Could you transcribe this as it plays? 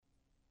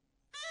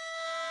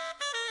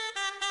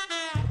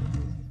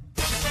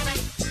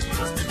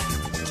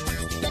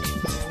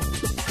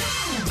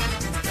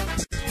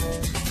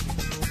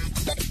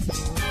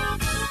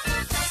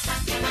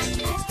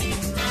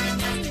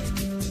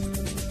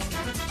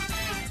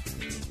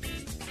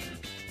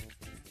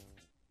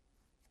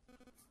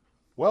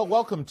Well,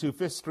 welcome to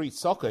Fifth Street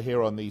Soccer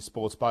here on the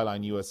Sports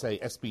Byline USA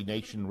SB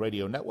Nation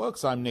radio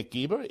networks. I'm Nick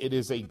Geber. It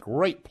is a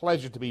great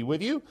pleasure to be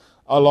with you,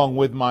 along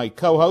with my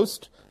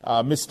co-host,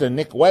 Mr.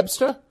 Nick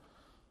Webster.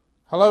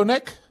 Hello,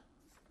 Nick.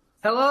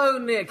 Hello,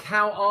 Nick.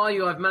 How are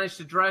you? I've managed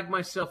to drag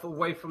myself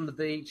away from the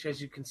beach.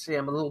 As you can see,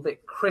 I'm a little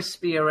bit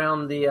crispy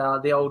around the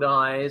old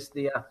eyes.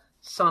 The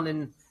sun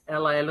in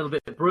LA a little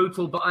bit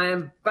brutal, but I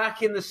am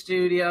back in the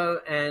studio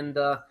and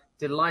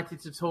delighted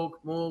to talk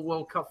more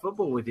World Cup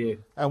football with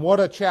you. And what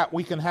a chat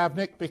we can have,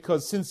 Nick,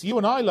 because since you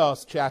and I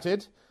last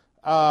chatted,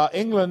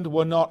 England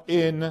were not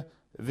in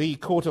the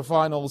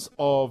quarterfinals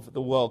of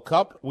the World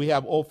Cup. We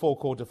have all four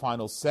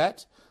quarterfinals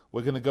set.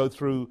 We're going to go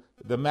through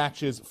the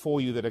matches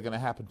for you that are going to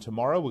happen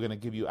tomorrow. We're going to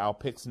give you our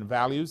picks and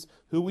values,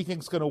 who we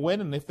think is going to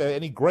win, and if there are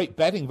any great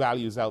betting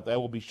values out there,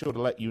 we'll be sure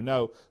to let you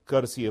know,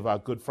 courtesy of our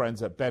good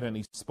friends at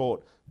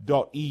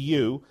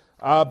betanysport.eu.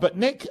 But,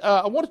 Nick,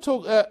 I want to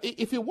talk,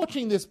 if you're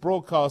watching this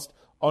broadcast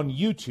on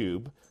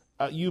YouTube,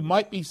 you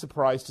might be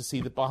surprised to see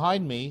that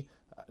behind me,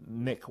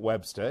 Nick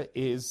Webster,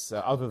 is,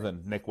 other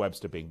than Nick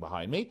Webster being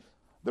behind me,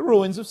 the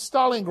ruins of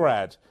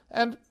Stalingrad.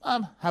 And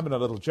I'm having a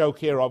little joke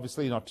here,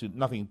 obviously,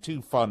 nothing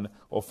too fun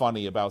or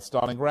funny about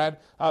Stalingrad.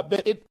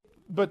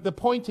 But the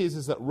point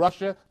is that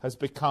Russia has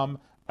become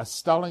a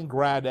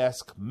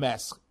Stalingrad-esque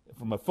mess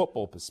from a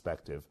football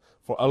perspective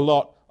for a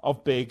lot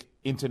of big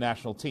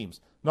international teams.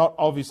 Not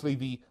obviously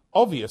the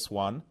obvious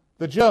one,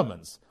 the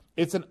Germans.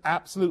 It's an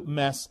absolute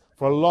mess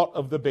for a lot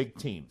of the big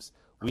teams.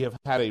 We have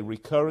had a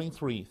recurring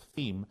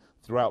theme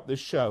throughout this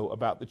show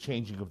about the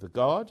changing of the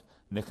guard.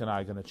 Nick and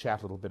I are going to chat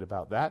a little bit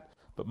about that.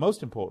 But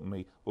most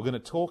importantly, we're going to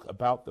talk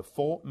about the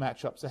four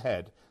matchups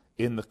ahead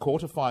in the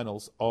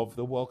quarterfinals of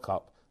the World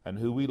Cup and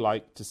who we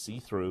like to see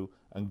through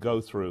and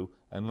go through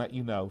and let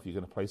you know if you're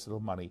going to place a little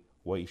money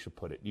where you should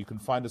put it. You can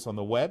find us on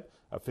the web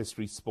at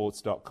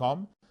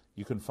fifthstreetsports.com.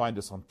 You can find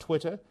us on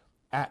Twitter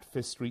at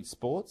Fifth Street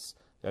Sports.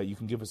 You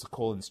can give us a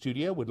call in the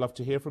studio. We'd love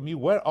to hear from you.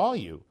 Where are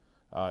you?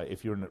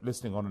 If you're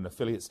listening on an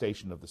affiliate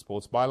station of the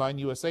Sports Byline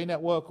USA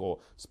Network or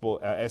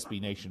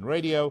SB Nation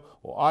Radio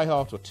or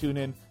iHeart or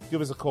TuneIn,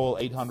 give us a call,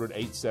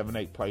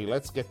 800-878-PLAY.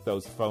 Let's get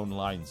those phone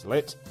lines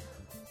lit.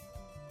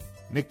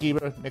 Nick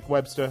Geber, Nick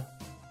Webster,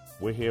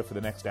 we're here for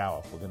the next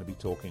hour. We're going to be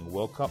talking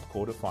World Cup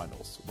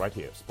quarterfinals right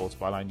here, Sports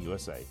Byline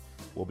USA.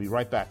 We'll be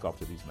right back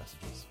after these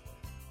messages.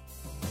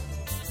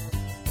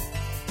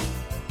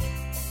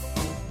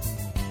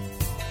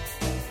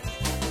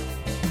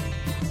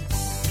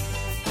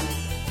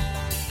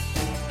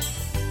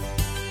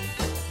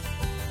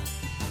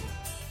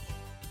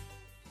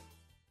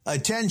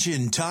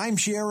 Attention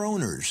timeshare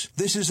owners.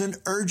 This is an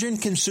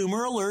urgent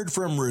consumer alert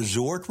from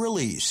Resort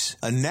Release,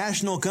 a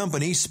national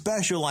company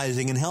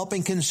specializing in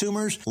helping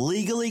consumers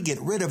legally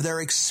get rid of their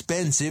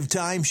expensive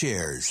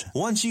timeshares.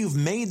 Once you've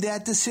made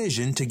that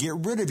decision to get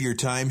rid of your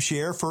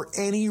timeshare for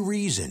any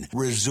reason,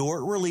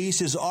 Resort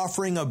Release is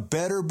offering a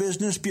Better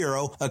Business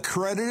Bureau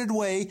accredited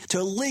way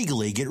to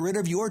legally get rid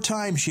of your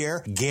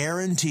timeshare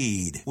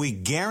guaranteed. We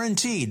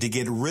guaranteed to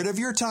get rid of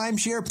your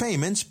timeshare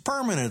payments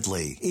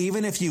permanently.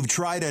 Even if you've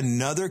tried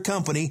another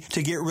company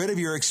to get rid of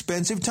your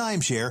expensive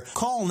timeshare,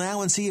 call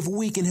now and see if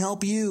we can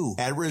help you.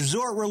 At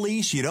Resort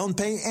Release, you don't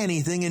pay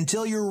anything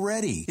until you're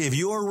ready. If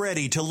you're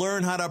ready to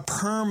learn how to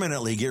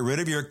permanently get rid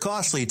of your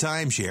costly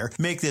timeshare,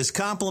 make this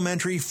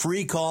complimentary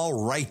free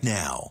call right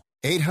now.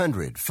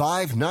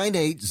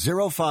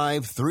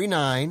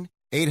 800-598-0539.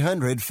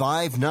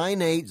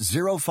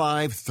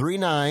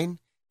 800-598-0539.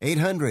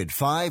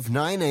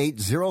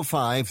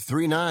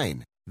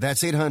 800-598-0539.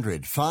 That's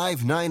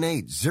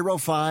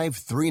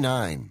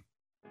 800-598-0539.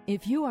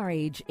 If you are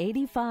age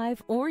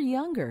 85 or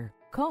younger,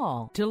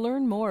 call to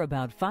learn more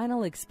about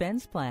final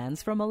expense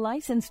plans from a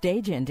licensed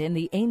agent in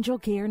the Angel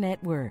Care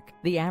Network.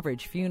 The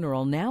average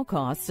funeral now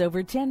costs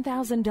over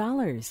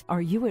 $10,000.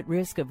 Are you at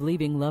risk of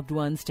leaving loved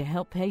ones to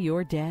help pay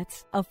your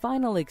debts? A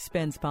final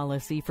expense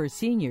policy for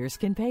seniors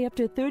can pay up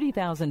to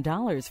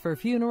 $30,000 for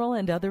funeral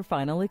and other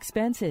final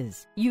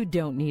expenses. You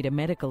don't need a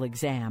medical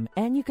exam,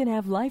 and you can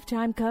have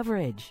lifetime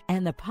coverage,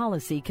 and the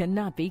policy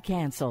cannot be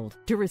canceled.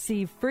 To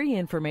receive free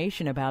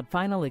information about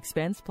final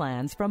expense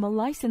plans from a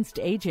licensed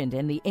agent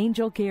in the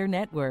Angel Care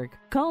Network,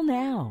 call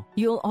now.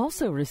 You'll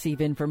also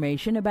receive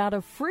information about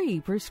a free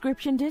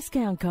prescription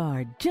discount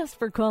card just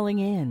for calling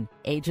in.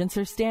 Agents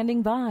are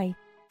standing by.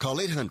 Call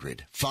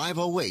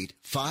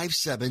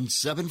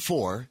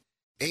 800-508-5774.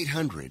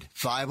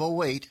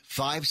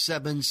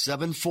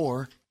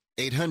 800-508-5774.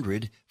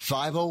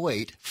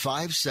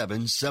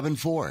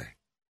 800-508-5774.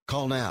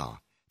 Call now.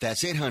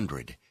 That's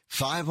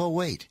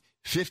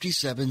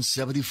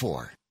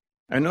 800-508-5774.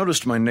 I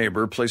noticed my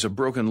neighbor place a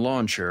broken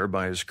lawn chair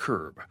by his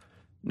curb.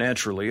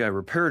 Naturally, I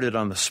repaired it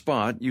on the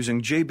spot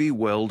using JB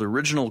Weld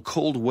Original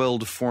Cold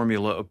Weld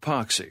Formula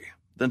epoxy,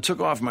 then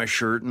took off my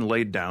shirt and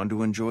laid down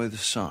to enjoy the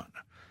sun.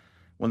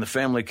 When the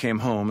family came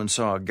home and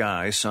saw a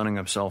guy sunning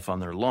himself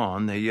on their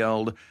lawn, they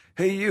yelled,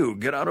 "Hey you,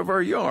 get out of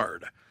our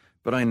yard."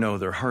 But I know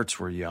their hearts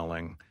were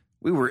yelling,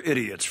 "We were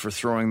idiots for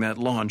throwing that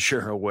lawn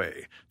chair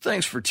away.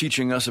 Thanks for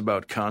teaching us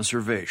about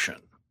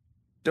conservation."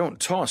 Don't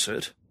toss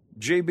it,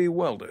 JB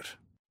Weld it.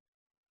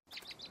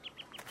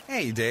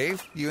 Hey,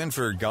 Dave, you in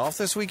for golf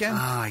this weekend?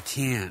 I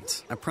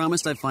can't. I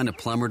promised I'd find a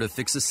plumber to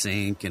fix a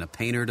sink and a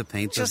painter to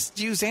paint the... Just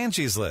use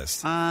Angie's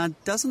List.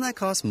 Doesn't that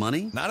cost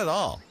money? Not at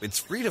all. It's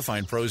free to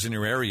find pros in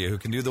your area who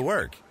can do the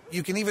work.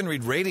 You can even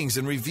read ratings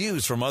and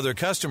reviews from other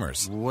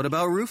customers. What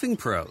about roofing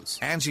pros?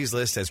 Angie's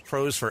List has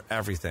pros for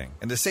everything.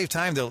 And to save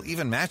time, they'll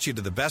even match you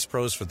to the best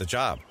pros for the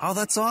job. Oh,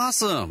 that's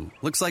awesome.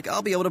 Looks like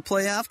I'll be able to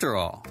play after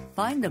all.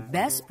 Find the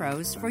best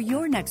pros for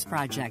your next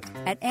project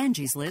at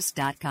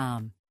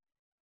angieslist.com.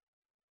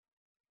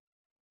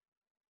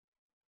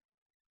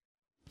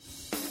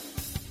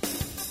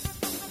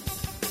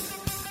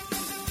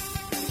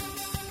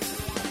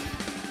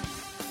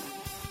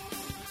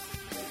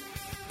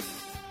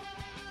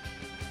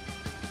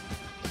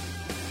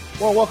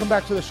 Well, welcome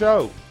back to the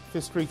show.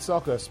 Fifth Street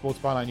Soccer, Sports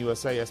Byline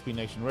USA, SB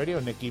Nation Radio.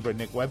 Nick Geber,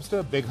 Nick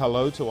Webster. Big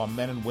hello to our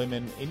men and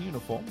women in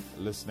uniform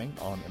listening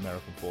on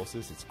American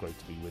Forces. It's great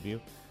to be with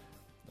you.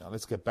 Now,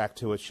 let's get back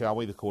to it, shall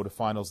we? The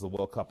quarterfinals of the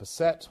World Cup are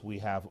set. We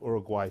have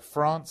Uruguay,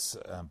 France,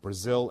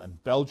 Brazil,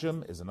 and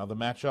Belgium is another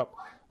matchup.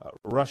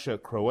 Russia,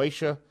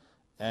 Croatia,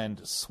 and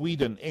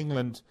Sweden,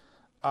 England.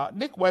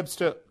 Nick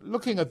Webster,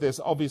 looking at this,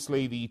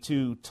 obviously the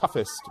two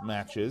toughest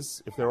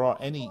matches, if there are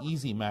any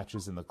easy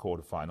matches in the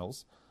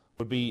quarterfinals,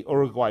 would be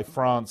Uruguay,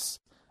 France,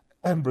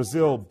 and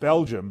Brazil,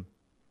 Belgium.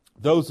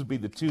 Those would be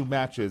the two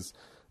matches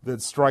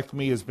that strike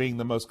me as being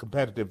the most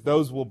competitive.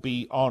 Those will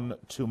be on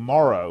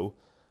tomorrow.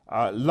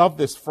 Love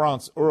this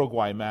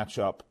France-Uruguay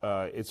matchup.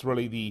 It's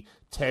really the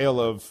tale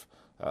of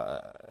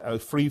a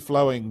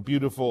free-flowing,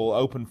 beautiful,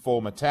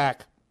 open-form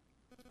attack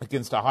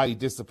against a highly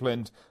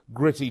disciplined,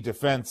 gritty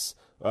defense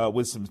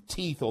with some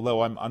teeth,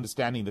 although I'm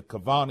understanding that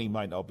Cavani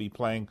might not be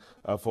playing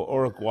for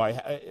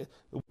Uruguay.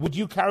 Would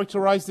you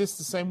characterize this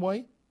the same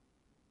way?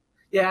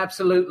 Yeah,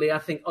 absolutely. I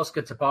think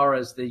Oscar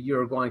Tabarez, the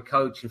Uruguayan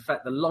coach, in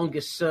fact, the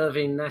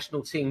longest-serving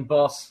national team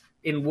boss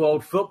in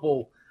world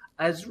football,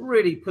 has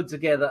really put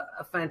together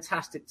a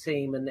fantastic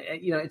team. And,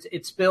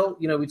 it's built,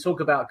 we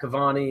talk about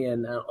Cavani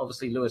and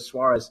obviously Luis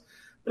Suarez,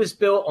 but it's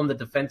built on the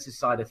defensive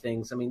side of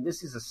things. I mean,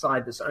 this is a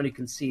side that's only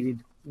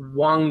conceded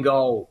one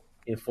goal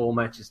in 4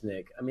 matches,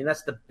 Nick. I mean,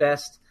 that's the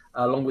best,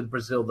 along with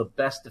Brazil, the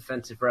best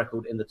defensive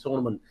record in the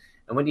tournament.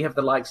 And when you have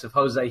the likes of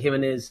Jose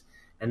Jimenez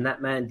and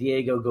that man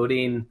Diego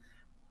Godin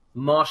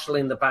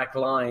marshalling the back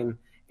line,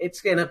 it's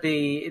gonna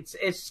be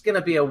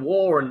a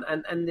war.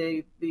 And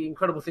the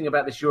incredible thing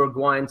about this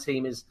Uruguayan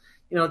team is,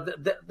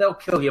 they'll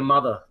kill your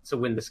mother to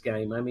win this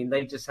game. I mean,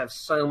 they just have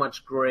so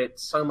much grit,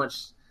 so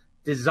much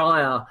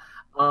desire.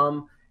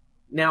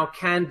 Now,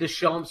 can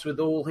Deschamps, with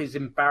all his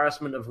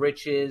embarrassment of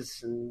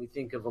riches, and we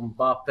think of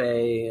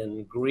Mbappe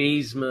and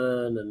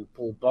Griezmann and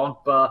Paul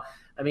Pogba,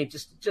 I mean,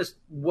 just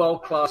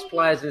world-class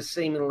players in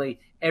seemingly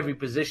every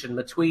position.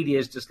 Matuidi,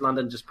 as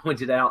London just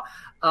pointed out.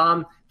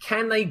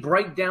 Can they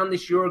break down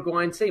this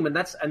Uruguayan team? And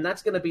that's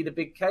going to be the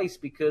big case,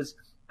 because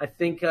I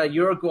think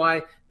Uruguay,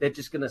 they're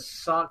just going to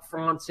suck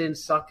France in,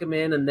 suck them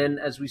in, and then,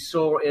 as we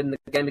saw in the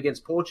game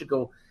against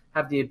Portugal,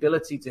 have the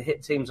ability to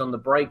hit teams on the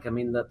break. I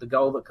mean, the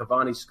goal that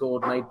Cavani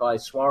scored, made by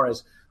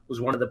Suarez,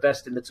 was one of the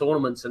best in the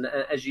tournaments. And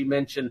as you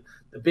mentioned,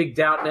 the big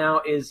doubt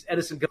now is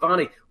Edinson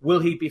Cavani. Will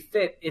he be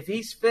fit? If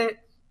he's fit,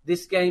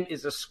 this game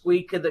is a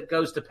squeaker that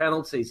goes to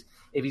penalties.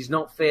 If he's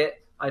not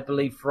fit, I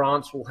believe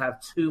France will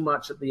have too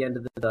much at the end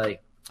of the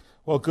day.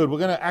 Well, good. We're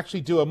going to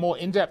actually do a more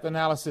in-depth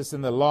analysis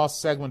in the last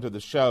segment of the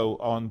show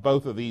on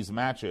both of these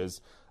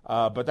matches.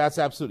 But that's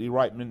absolutely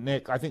right,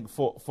 Nick. I think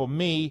for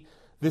me,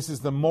 this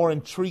is the more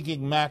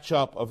intriguing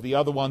matchup of the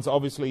other ones.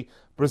 Obviously,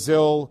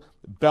 Brazil,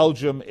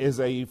 Belgium is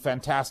a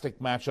fantastic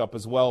matchup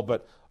as well,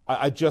 but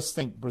I just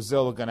think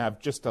Brazil are going to have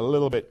just a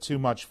little bit too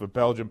much for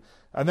Belgium.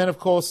 And then, of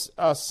course,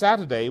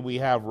 Saturday we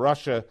have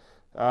Russia,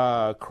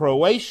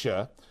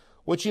 Croatia,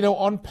 which,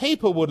 on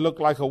paper would look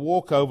like a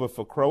walkover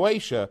for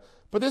Croatia,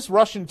 but this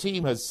Russian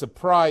team has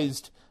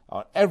surprised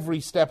every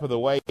step of the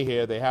way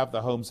here. They have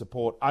the home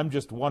support. I'm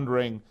just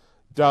wondering,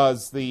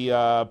 does the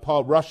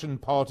Russian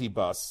party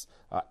bus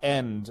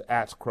end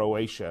at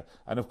Croatia?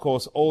 And, of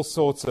course, all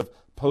sorts of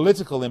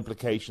political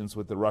implications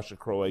with the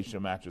Russia-Croatia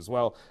match as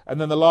well. And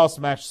then the last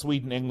match,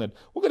 Sweden-England.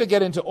 We're going to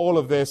get into all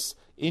of this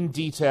in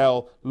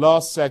detail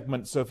last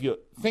segment. So if you're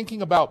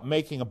thinking about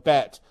making a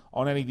bet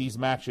on any of these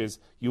matches,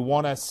 you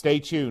want to stay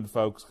tuned,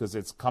 folks, because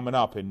it's coming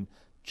up in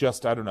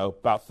just,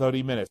 about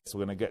 30 minutes.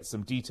 We're going to get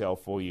some detail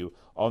for you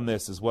on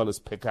this, as well as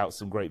pick out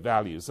some great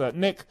values.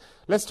 Nick,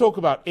 let's talk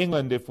about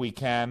England if we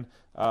can.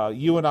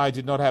 You and I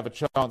did not have a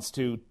chance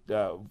to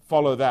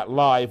follow that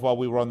live while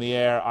we were on the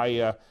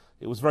air.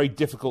 It was very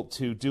difficult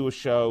to do a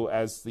show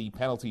as the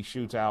penalty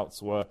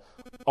shootouts were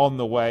on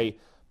the way.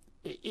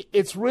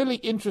 It's really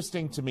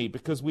interesting to me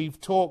because we've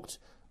talked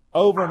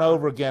over and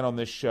over again on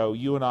this show.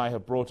 You and I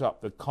have brought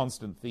up the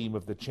constant theme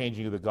of the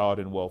changing of the guard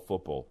in world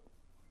football.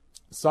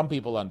 Some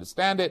people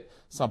understand it,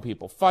 some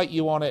people fight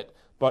you on it,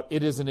 but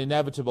it is an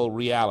inevitable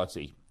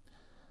reality.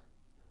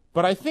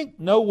 But I think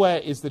nowhere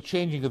is the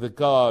changing of the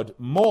guard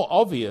more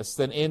obvious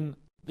than in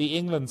the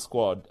England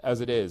squad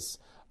as it is.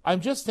 I'm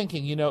just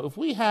thinking, if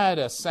we had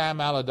a Sam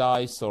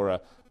Allardyce or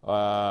a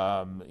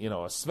a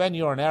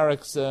Sven-Göran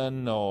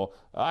Eriksson, or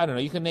I don't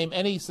know, you can name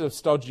any sort of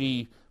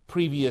stodgy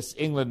previous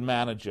England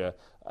manager.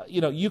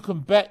 You can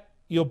bet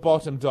your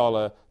bottom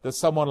dollar that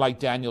someone like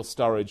Daniel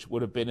Sturridge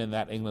would have been in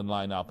that England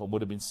lineup and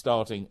would have been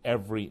starting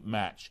every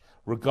match,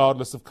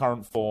 regardless of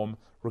current form,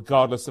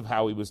 regardless of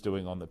how he was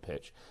doing on the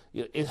pitch.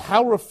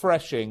 How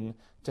refreshing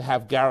to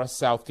have Gareth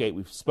Southgate,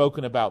 we've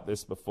spoken about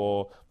this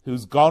before,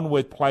 who's gone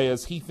with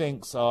players he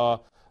thinks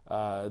are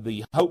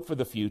the hope for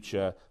the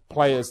future,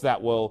 players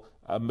that will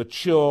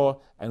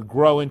mature and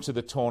grow into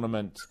the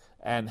tournament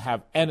and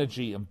have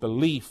energy and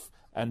belief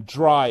and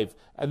drive.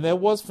 And there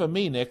was for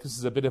me, Nick, this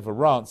is a bit of a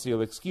rant, so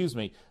you'll excuse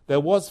me, there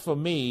was for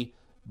me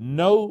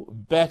no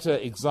better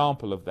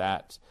example of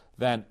that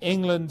than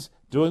England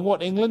doing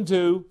what England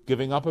do,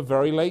 giving up a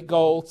very late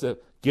goal to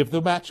give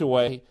the match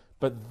away,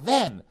 but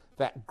then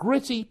that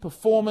gritty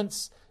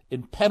performance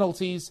in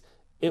penalties.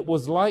 It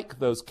was like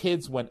those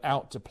kids went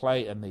out to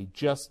play and they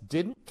just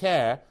didn't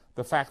care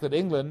the fact that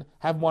England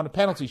haven't won a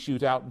penalty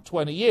shootout in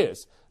 20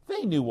 years.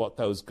 They knew what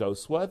those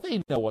ghosts were.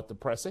 They know what the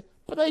pressing,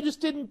 but they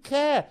just didn't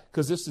care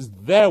because this is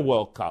their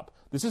World Cup.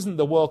 This isn't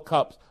the World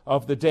Cup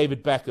of the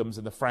David Beckhams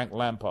and the Frank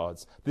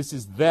Lampards. This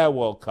is their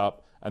World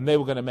Cup, and they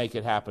were going to make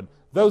it happen.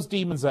 Those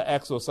demons are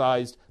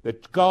exorcised. The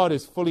guard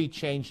is fully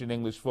changed in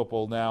English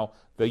football now.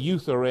 The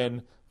youth are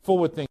in.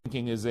 Forward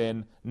thinking is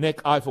in.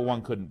 Nick, I for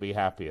one couldn't be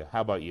happier.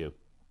 How about you?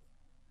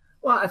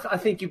 Well, I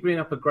think you bring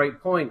up a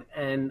great point,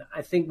 and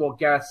I think what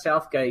Gareth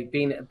Southgate,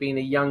 being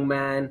a young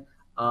man,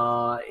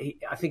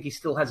 I think he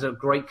still has a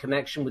great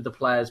connection with the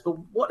players. But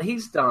what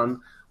he's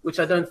done, which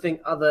I don't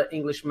think other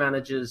English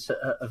managers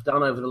have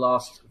done over the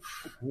last,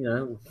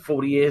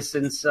 40 years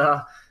since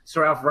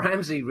Sir Alf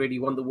Ramsey really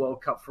won the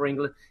World Cup for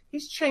England,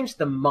 he's changed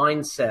the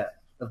mindset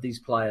of these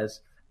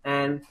players,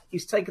 and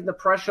he's taken the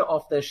pressure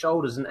off their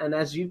shoulders. And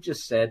as you've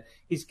just said,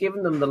 he's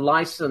given them the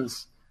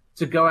license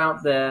to go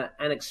out there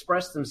and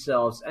express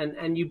themselves.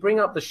 And you bring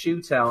up the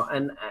shootout,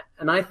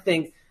 and I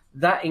think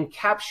that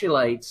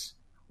encapsulates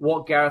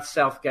what Gareth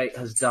Southgate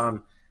has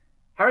done.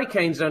 Harry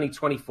Kane's only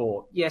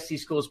 24. Yes, he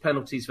scores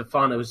penalties for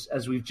fun,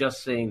 as we've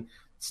just seen.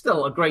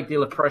 Still a great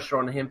deal of pressure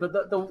on him. But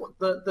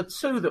the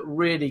two that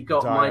really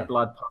got my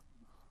blood pumping.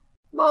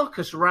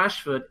 Marcus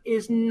Rashford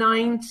is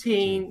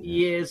 19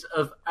 years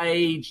of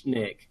age,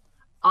 Nick.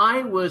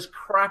 I was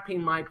crapping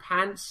my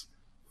pants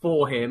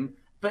for him,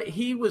 but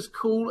he was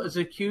cool as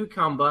a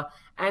cucumber,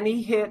 and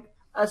he hit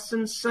a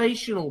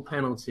sensational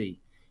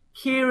penalty.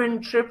 Kieran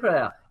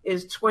Trippier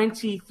is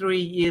 23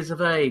 years of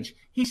age.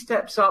 He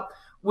steps up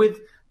with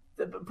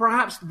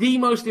perhaps the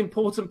most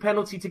important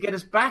penalty to get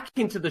us back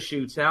into the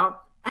shootout,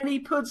 and he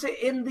puts it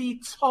in the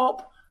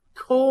top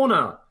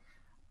corner.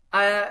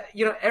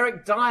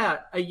 Eric Dyer,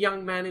 a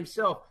young man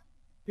himself,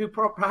 who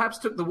perhaps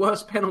took the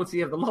worst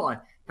penalty of the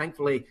lot.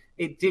 Thankfully,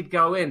 it did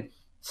go in.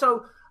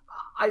 So,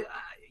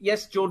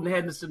 yes, Jordan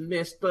Henderson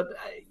missed, but,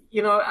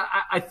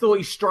 I thought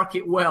he struck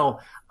it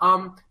well.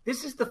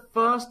 This is the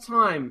first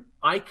time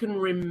I can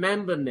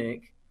remember,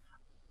 Nick,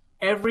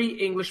 every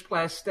English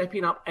player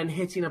stepping up and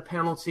hitting a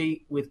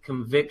penalty with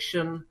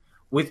conviction,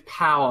 with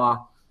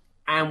power,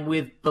 and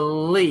with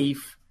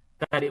belief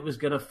that it was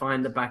going to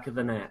find the back of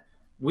the net.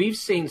 We've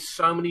seen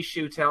so many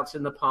shootouts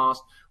in the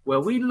past where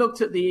we looked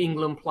at the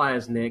England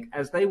players, Nick,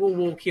 as they were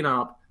walking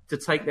up to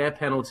take their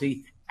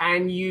penalty,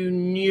 and you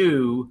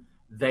knew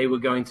they were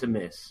going to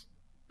miss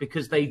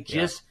because they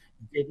just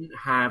didn't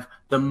have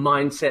the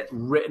mindset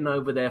written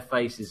over their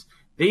faces.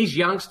 These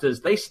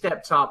youngsters, they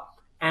stepped up,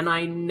 and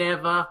I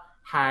never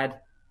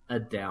had a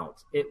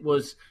doubt. It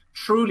was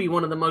truly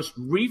one of the most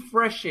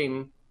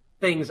refreshing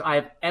things I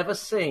have ever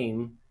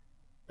seen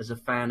as a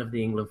fan of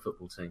the England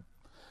football team.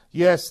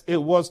 Yes,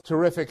 it was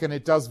terrific, and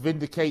it does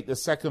vindicate the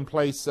second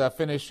place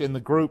finish in the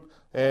group.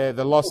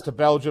 The loss to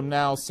Belgium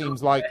now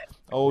seems like,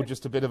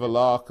 just a bit of a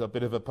lark, a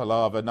bit of a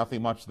palaver,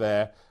 nothing much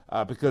there,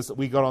 because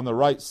we got on the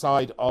right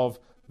side of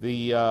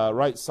the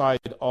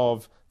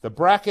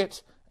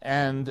bracket,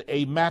 and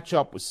a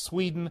matchup with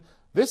Sweden.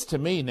 This, to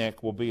me,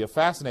 Nick, will be a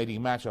fascinating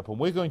matchup, and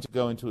we're going to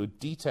go into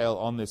detail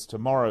on this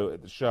tomorrow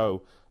at the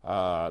show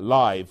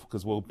live,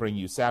 because we'll bring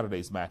you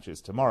Saturday's matches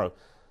tomorrow.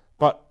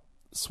 But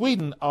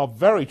Sweden are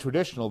very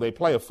traditional. They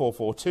play a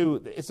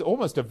 4-4-2. It's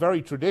almost a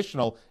very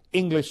traditional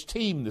English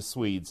team, the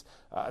Swedes.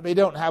 They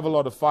don't have a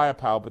lot of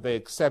firepower, but they're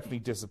exceptionally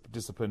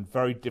disciplined,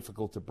 very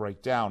difficult to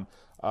break down.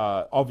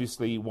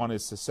 Obviously, one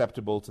is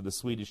susceptible to the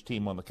Swedish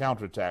team on the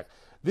counterattack.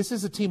 This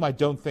is a team I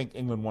don't think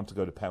England want to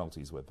go to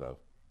penalties with, though.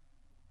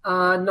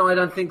 No, I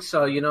don't think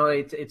so.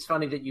 It's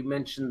funny that you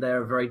mentioned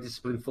they're a very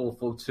disciplined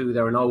 4-4-2.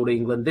 They're an old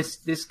England.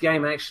 This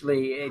game,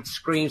 actually, it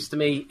screams to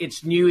me,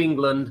 it's New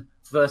England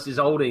versus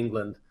old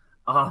England.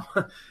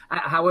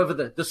 However,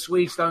 the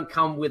Swedes don't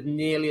come with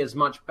nearly as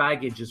much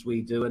baggage as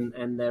we do,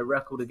 and their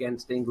record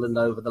against England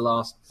over the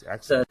last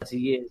 30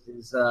 years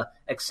is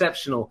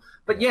exceptional.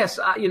 But yes,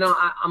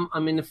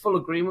 I'm in full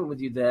agreement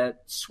with you there.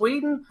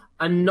 Sweden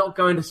are not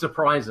going to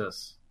surprise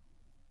us.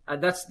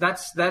 That's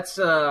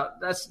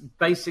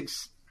basic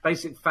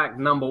fact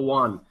number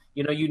one.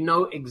 You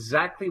know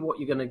exactly what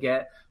you're going to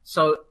get.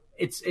 So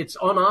it's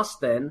on us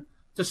then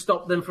to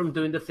stop them from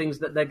doing the things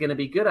that they're going to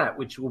be good at,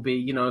 which will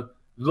be,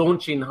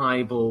 launching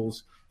high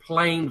balls,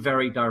 playing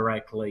very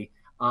directly.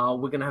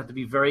 We're going to have to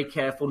be very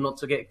careful not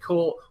to get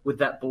caught with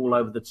that ball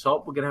over the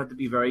top. We're going to have to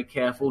be very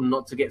careful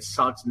not to get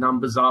Suggs'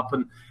 numbers up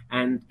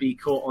and be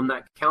caught on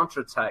that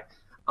counterattack.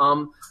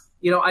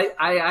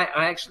 I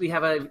actually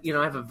have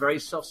a very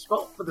soft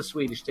spot for the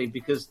Swedish team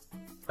because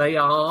they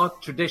are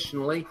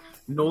traditionally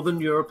Northern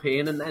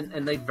European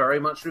and they very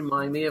much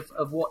remind me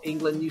of what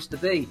England used to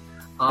be.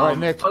 All right,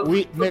 Nick,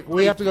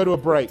 we have to go to a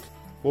break.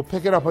 We'll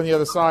pick it up on the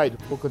other side.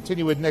 We'll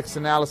continue with Nick's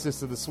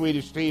analysis of the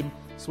Swedish team,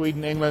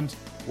 Sweden, England.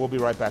 We'll be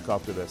right back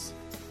after this.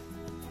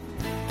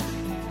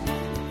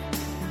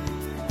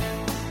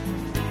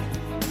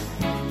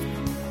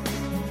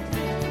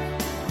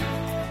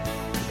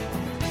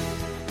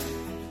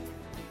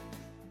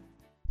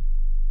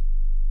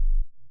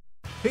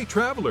 Hey,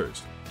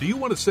 travelers, do you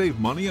want to save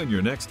money on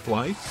your next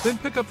flight? Then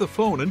pick up the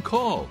phone and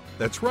call.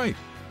 That's right,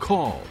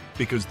 call,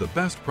 because the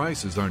best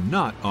prices are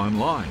not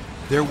online.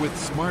 They're with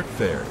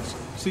SmartFares.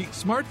 See,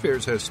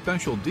 SmartFares has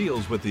special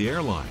deals with the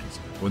airlines.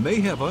 When they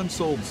have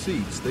unsold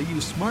seats, they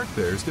use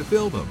SmartFares to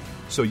fill them.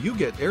 So you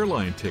get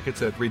airline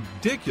tickets at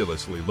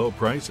ridiculously low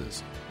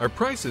prices. Our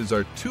prices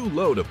are too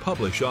low to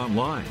publish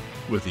online.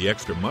 With the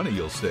extra money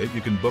you'll save,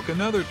 you can book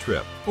another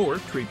trip or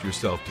treat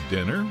yourself to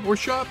dinner or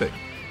shopping.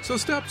 So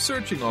stop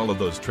searching all of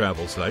those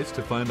travel sites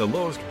to find the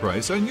lowest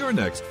price on your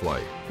next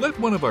flight. Let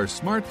one of our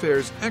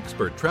SmartFares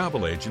expert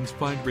travel agents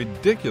find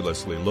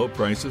ridiculously low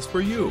prices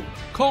for you.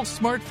 Call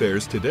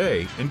SmartFares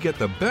today and get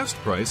the best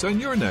price on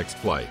your next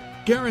flight.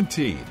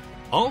 Guaranteed.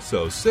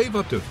 Also, save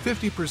up to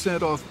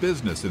 50% off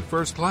business and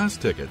first class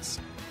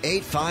tickets.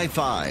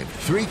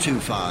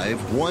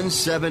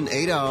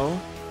 855-325-1780.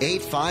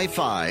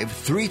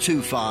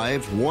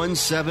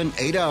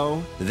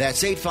 855-325-1780.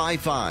 That's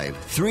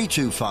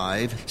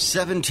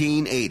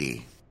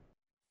 855-325-1780.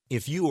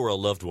 If you or a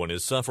loved one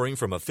is suffering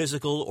from a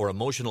physical or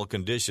emotional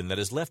condition that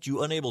has left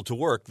you unable to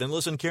work, then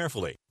listen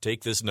carefully.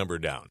 Take this number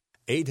down.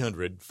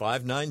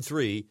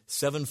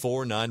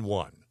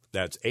 800-593-7491.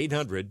 That's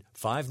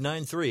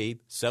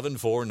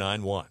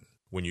 800-593-7491.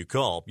 When you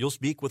call, you'll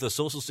speak with a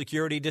Social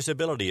Security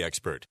disability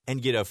expert and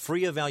get a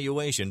free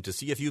evaluation to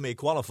see if you may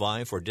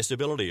qualify for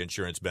disability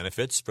insurance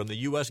benefits from the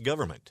U.S.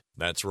 government.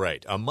 That's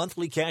right, a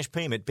monthly cash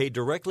payment paid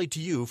directly to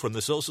you from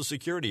the Social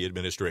Security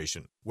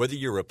Administration. Whether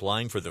you're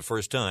applying for the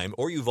first time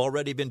or you've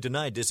already been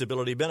denied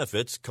disability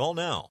benefits, call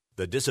now.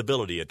 The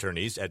disability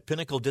attorneys at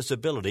Pinnacle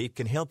Disability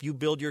can help you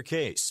build your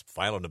case,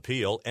 file an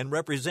appeal, and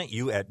represent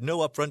you at no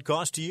upfront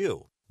cost to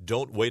you.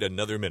 Don't wait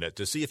another minute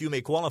to see if you may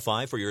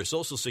qualify for your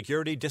Social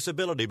Security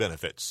disability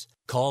benefits.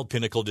 Call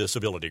Pinnacle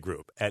Disability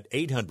Group at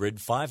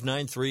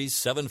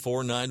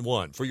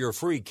 800-593-7491 for your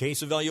free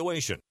case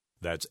evaluation.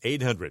 That's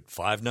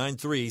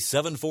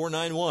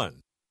 800-593-7491.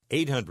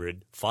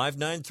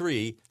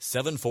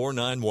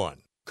 800-593-7491.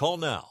 Call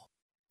now.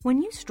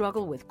 When you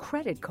struggle with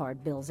credit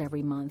card bills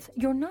every month,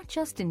 you're not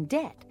just in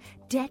debt.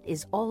 Debt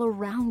is all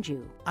around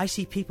you. I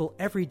see people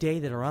every day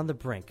that are on the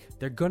brink.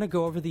 They're going to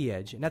go over the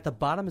edge, and at the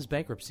bottom is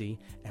bankruptcy,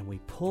 and we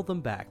pull them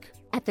back.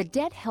 At the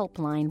Debt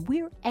Helpline,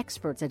 we're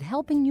experts at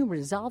helping you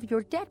resolve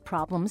your debt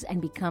problems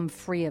and become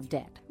free of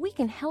debt. We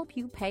can help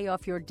you pay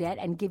off your debt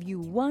and give you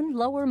one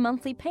lower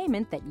monthly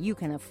payment that you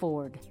can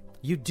afford.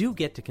 You do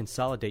get to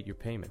consolidate your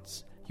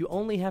payments. You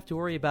only have to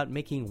worry about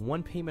making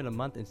one payment a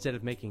month instead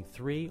of making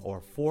 3 or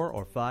 4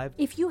 or 5.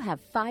 If you have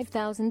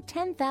 $5,000,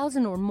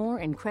 $10,000 or more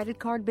in credit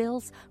card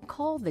bills,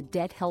 call the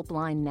Debt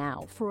Helpline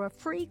now for a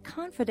free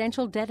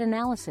confidential debt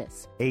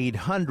analysis.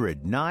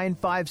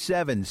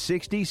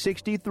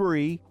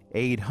 800-957-6063.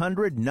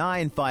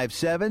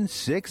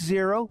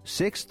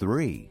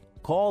 800-957-6063.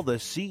 Call the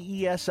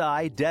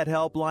CESI Debt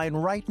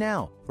Helpline right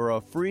now for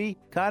a free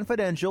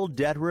confidential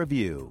debt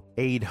review.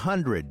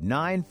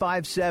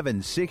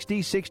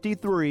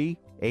 800-957-6063.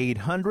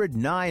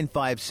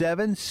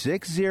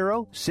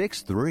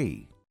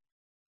 800-957-6063.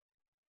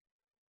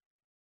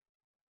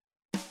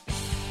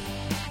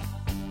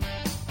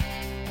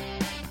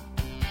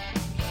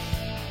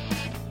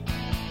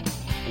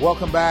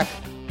 Welcome back.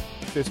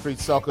 Fifth Street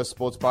Soccer,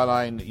 Sports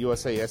Byline,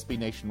 USA, SB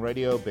Nation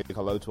Radio. Big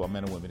hello to our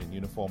men and women in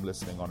uniform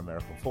listening on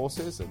American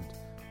Forces. And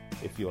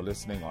if you're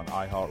listening on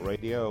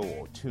iHeartRadio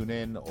or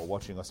TuneIn or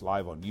watching us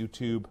live on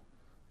YouTube,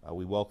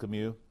 we welcome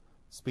you.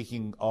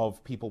 Speaking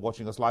of people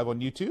watching us live on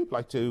YouTube, I'd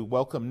like to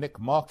welcome Nick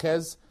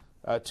Marquez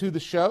to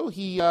the show.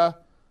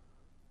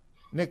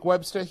 Nick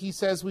Webster, he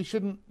says we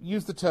shouldn't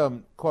use the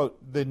term,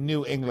 quote, the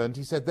New England.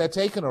 He said they're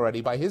taken already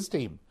by his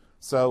team.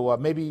 So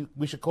maybe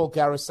we should call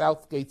Gareth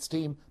Southgate's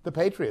team the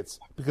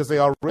Patriots, because they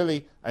are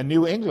really a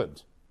New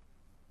England.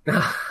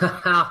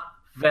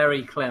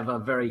 Very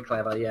clever,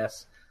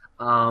 yes.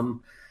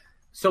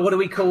 So what do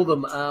we call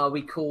them?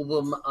 We call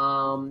them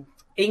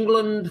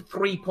England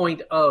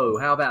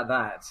 3.0. How about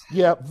that?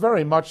 Yeah,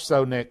 very much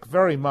so, Nick,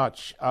 very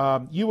much.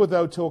 You were,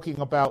 though, talking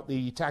about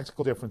the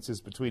tactical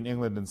differences between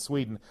England and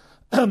Sweden.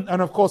 And,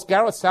 of course,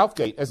 Gareth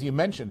Southgate, as you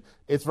mentioned,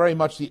 it's very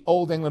much the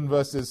old England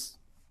versus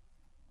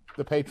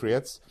the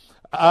Patriots,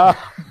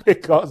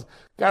 because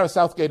Gareth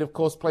Southgate, of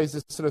course, plays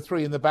this sort of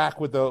three in the back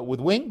with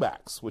wing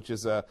backs, which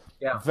is a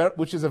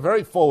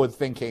very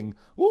forward-thinking,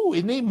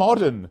 isn't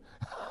modern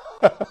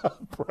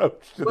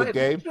approach to the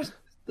game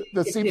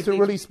that seems to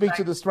really speak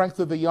to the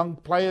strength of the young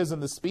players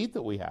and the speed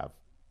that we have.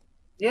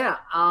 Yeah,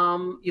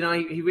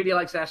 he really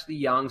likes Ashley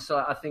Young, so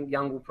I think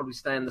Young will probably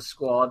stay in the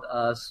squad,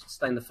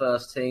 stay in the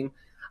first team.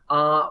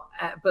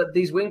 But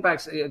these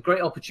wing-backs are a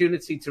great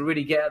opportunity to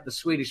really get at the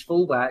Swedish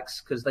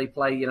fullbacks because they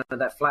play,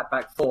 that flat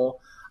back four.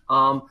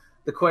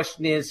 The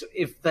question is,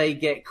 if they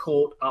get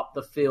caught up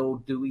the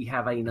field, do we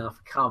have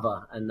enough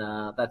cover? And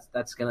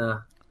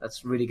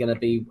that's really gonna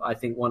be, I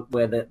think, one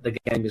where the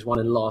game is won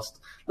and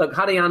lost. Look,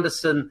 Harry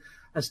Anderson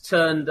has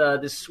turned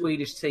this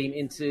Swedish team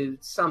into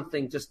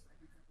something just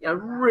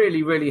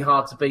really, really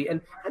hard to beat. And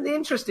the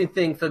interesting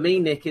thing for me,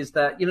 Nick, is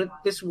that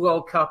this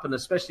World Cup and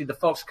especially the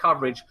Fox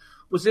coverage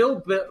was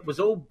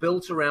all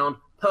built around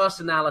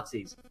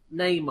personalities: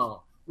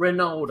 Neymar,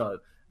 Ronaldo,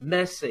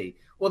 Messi.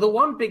 Well, the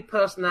one big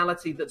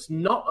personality that's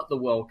not at the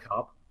World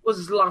Cup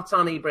was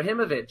Zlatan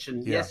Ibrahimovic,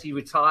 and yes, he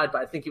retired,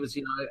 but I think it was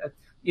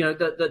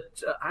that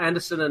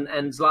Anderson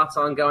and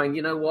Zlatan going,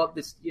 you know what,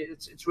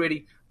 it's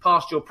really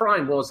past your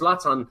prime. Well,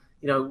 Zlatan,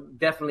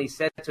 definitely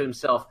said to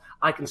himself,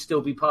 I can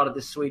still be part of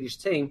this Swedish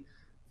team,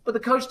 but the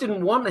coach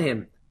didn't want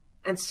him.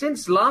 And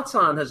since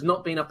Zlatan has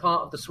not been a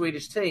part of the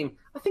Swedish team,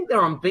 I think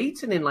they're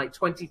unbeaten in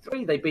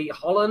 23. They beat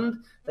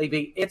Holland, they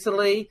beat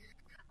Italy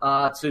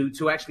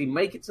to actually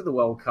make it to the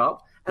World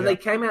Cup. And they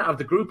came out of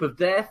the group of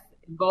death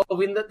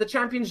involving the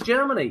champions,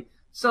 Germany.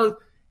 So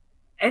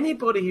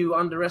anybody who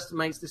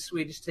underestimates the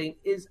Swedish team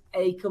is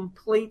a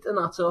complete and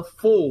utter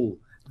fool.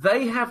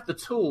 They have the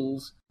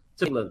tools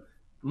to England.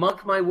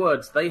 Mark my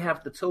words, they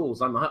have the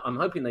tools. I'm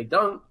hoping they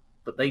don't,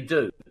 but they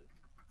do.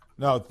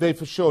 No, they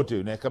for sure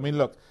do, Nick. I mean,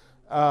 look,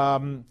 I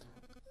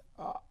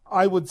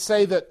would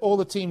say that all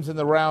the teams in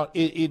the round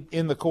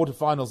in the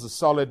quarterfinals are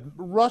solid.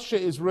 Russia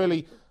is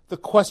really the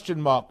question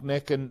mark,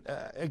 Nick. And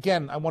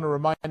again, I want to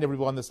remind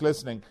everyone that's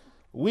listening,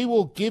 we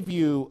will give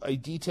you a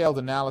detailed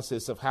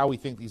analysis of how we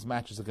think these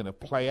matches are going to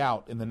play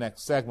out in the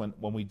next segment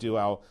when we do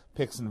our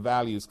picks and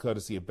values,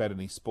 courtesy of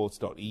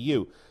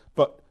BetAnySports.eu.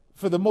 But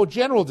for the more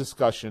general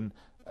discussion,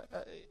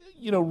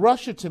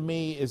 Russia to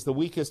me is the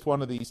weakest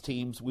one of these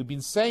teams. We've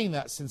been saying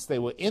that since they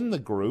were in the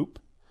group,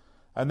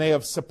 and they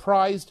have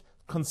surprised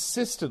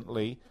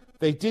consistently.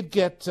 They did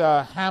get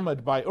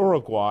hammered by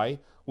Uruguay,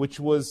 which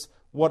was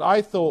what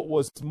I thought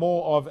was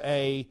more of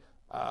a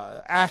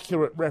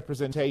accurate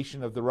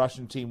representation of the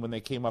Russian team when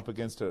they came up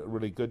against a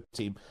really good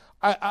team.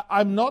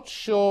 I'm not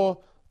sure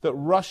that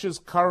Russia's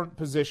current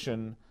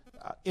position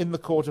in the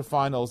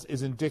quarterfinals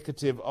is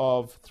indicative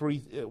of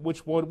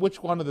which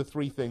one of the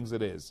three things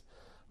it is.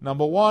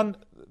 Number one,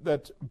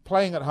 that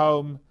playing at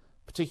home,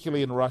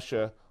 particularly in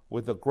Russia,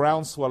 with a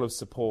groundswell of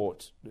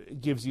support,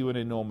 gives you an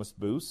enormous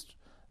boost.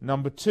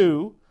 Number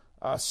two,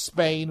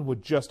 Spain were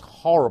just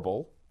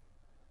horrible.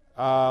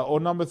 Or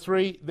number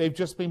three, they've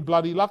just been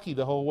bloody lucky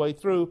the whole way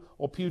through,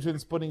 or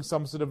Putin's putting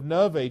some sort of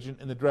nerve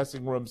agent in the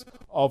dressing rooms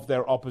of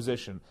their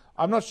opposition.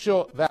 I'm not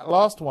sure that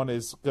last one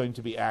is going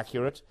to be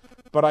accurate,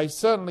 but I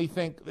certainly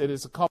think that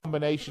it's a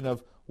combination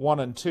of one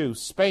and two.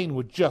 Spain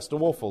were just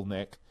awful,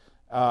 Nick,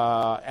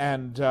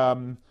 and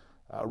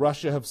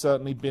Russia have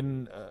certainly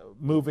been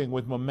moving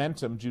with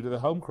momentum due to the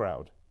home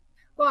crowd.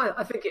 Well,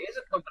 I think it is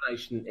a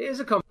combination. It is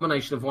a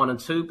combination of one and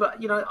two, but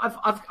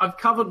I've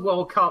covered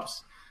World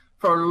Cups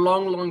for a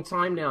long, long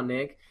time now,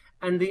 Nick.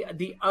 And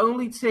the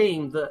only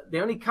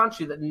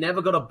country that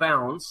never got a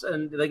bounce,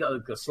 and they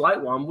got a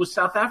slight one, was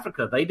South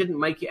Africa. They didn't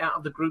make it out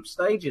of the group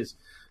stages.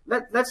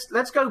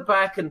 Let's go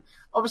back, and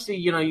obviously,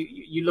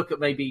 you look at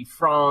maybe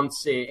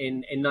France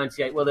in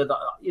 '98. Well,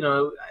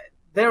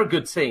 they're a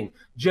good team.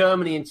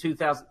 Germany in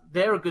 2000,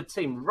 they're a good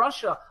team.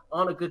 Russia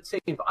aren't a good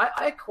team, but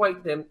I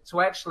equate them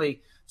to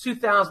actually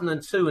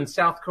 2002 in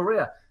South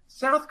Korea.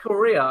 South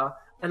Korea,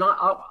 and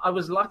I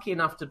was lucky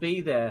enough to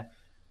be there.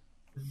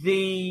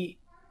 The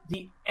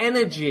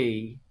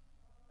energy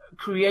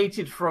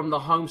created from the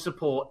home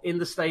support in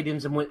the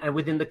stadiums and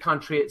within the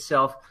country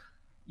itself,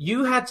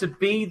 you had to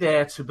be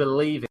there to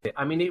believe it.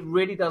 I mean, it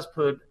really does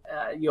put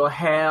your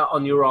hair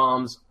on your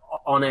arms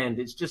on end.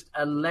 It's just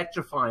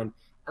electrifying.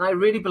 And I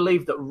really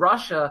believe that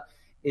Russia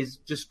is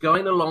just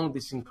going along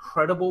this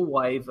incredible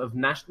wave of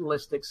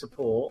nationalistic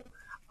support,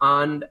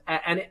 and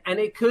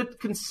it could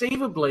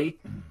conceivably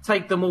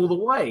take them all the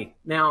way.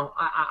 Now,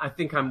 I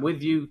think I'm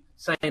with you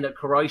saying that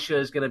Croatia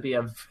is going to be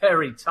a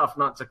very tough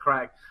nut to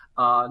crack,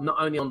 not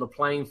only on the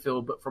playing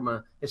field, but from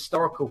a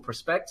historical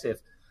perspective.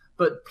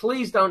 But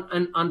please don't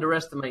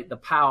underestimate the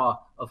power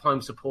of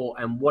home support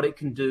and what it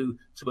can do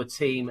to a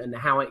team and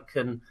how it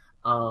can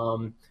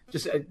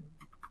just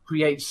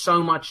create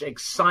so much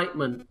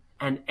excitement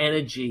and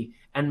energy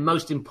and,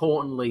 most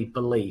importantly,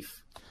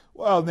 belief.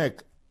 Well,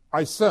 Nick,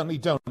 I certainly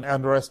don't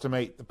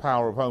underestimate the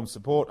power of home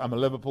support. I'm a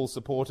Liverpool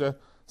supporter.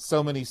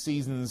 So many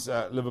seasons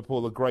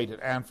Liverpool are great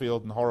at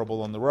Anfield and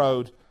horrible on the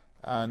road,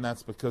 and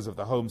that's because of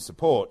the home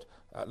support.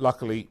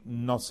 Luckily,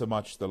 not so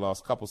much the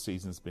last couple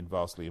seasons, been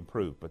vastly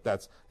improved, but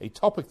that's a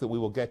topic that we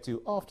will get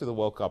to after the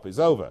World Cup is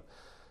over.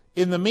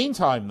 In the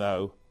meantime,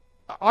 though,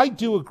 I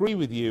do agree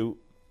with you,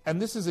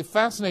 and this is a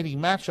fascinating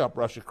matchup,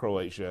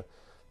 Russia-Croatia,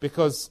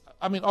 because,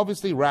 I mean,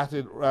 obviously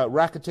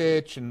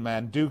Rakitic and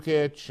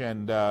Mandzukic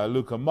and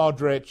Luka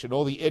Modric and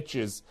all the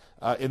itches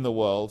in the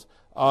world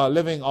are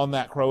living on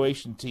that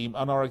Croatian team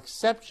and are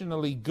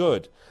exceptionally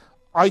good.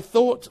 I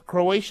thought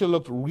Croatia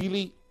looked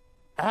really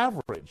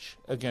average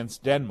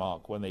against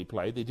Denmark when they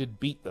played. They did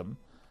beat them.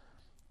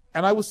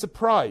 And I was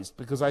surprised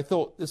because I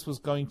thought they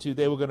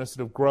were going to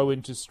sort of grow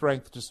into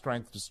strength to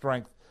strength to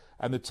strength,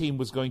 and the team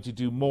was going to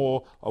do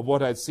more of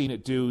what I'd seen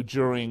it do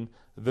during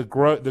the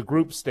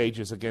group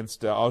stages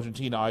against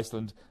Argentina,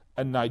 Iceland,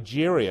 and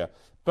Nigeria.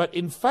 But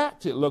in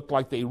fact, it looked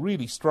like they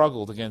really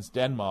struggled against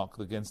Denmark,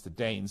 against the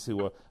Danes, who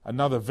were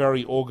another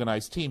very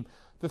organized team.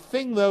 The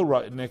thing, though,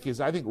 Nick,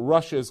 is I think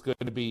Russia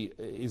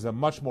is a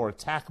much more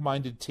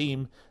attack-minded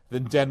team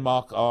than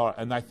Denmark are,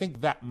 and I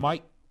think that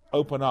might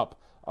open up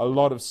a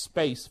lot of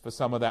space for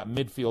some of that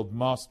midfield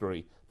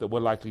mastery that we're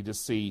likely to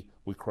see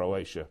with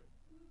Croatia.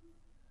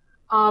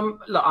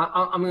 Look,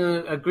 I'm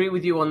going to agree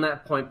with you on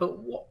that point, but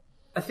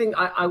I think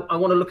I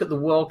want to look at the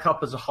World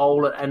Cup as a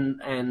whole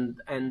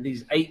and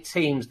these 8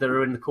 teams that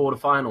are in the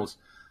quarterfinals.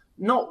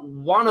 Not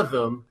one of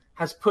them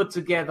has put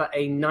together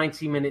a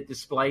 90-minute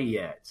display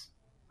yet.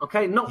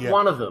 Okay, not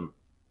one of them.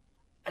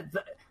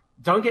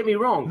 Don't get me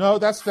wrong. No,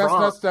 that's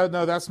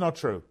not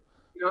true.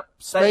 You know,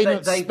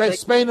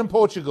 Spain and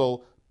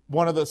Portugal,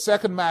 one of the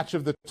second match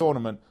of the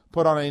tournament,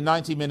 put on a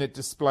 90-minute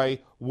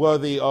display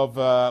worthy of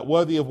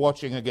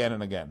watching again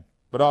and again.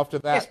 But after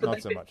that,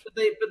 not so much.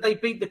 But they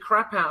beat the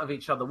crap out of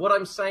each other. What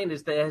I'm saying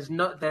is there's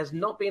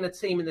not been a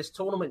team in this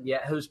tournament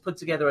yet who's put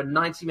together a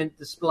 90-minute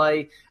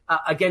display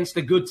against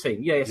a good team.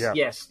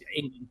 Yes,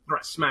 England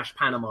smashed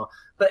Panama.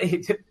 But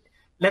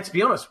let's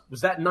be honest,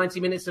 was that 90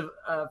 minutes of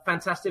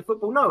fantastic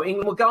football? No,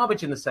 England were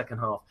garbage in the second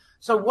half.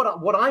 So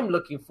what I'm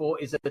looking for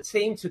is a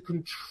team to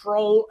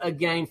control a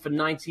game for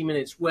 90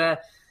 minutes where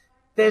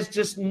there's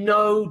just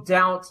no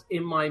doubt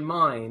in my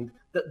mind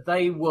that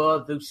they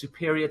were the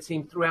superior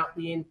team throughout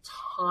the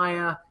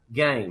entire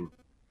game.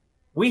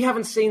 We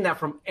haven't seen that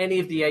from any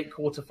of the 8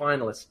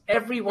 quarterfinalists.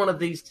 Every one of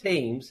these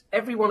teams,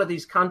 every one of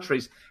these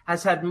countries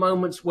has had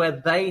moments where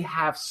they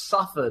have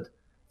suffered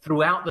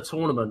throughout the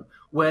tournament,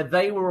 where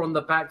they were on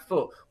the back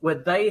foot, where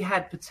they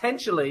had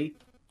potentially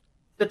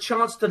the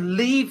chance to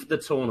leave the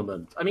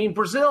tournament. I mean,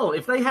 Brazil,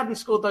 if they hadn't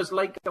scored those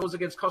late goals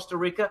against Costa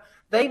Rica,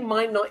 they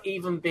might not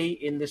even be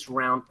in this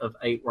round of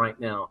 8 right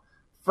now.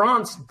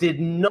 France did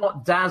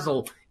not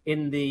dazzle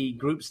in the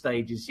group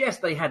stages. Yes,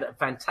 they had a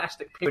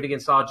fantastic period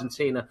against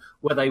Argentina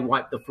where they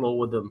wiped the floor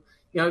with them.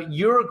 You know,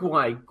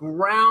 Uruguay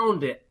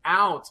ground it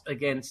out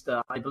against,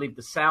 I believe,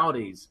 the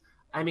Saudis.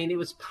 I mean, it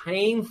was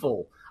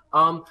painful.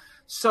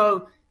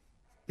 So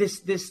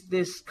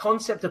this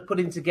concept of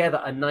putting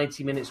together a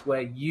 90 minutes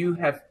where you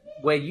have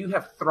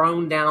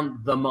thrown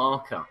down the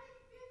marker.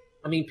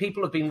 I mean,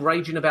 people have been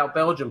raging about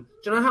Belgium.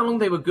 Do you know how long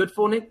they were good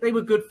for, Nick? They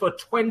were good for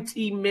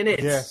 20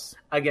 minutes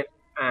against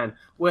Japan,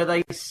 where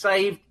they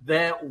saved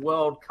their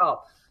World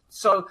Cup.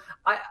 So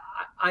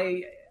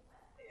I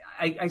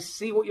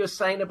see what you're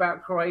saying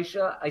about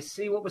Croatia. I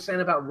see what we're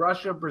saying about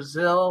Russia,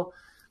 Brazil,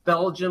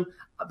 Belgium.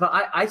 But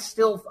I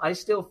still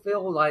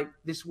feel like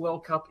this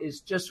World Cup is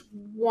just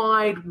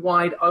wide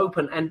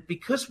open. And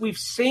because we've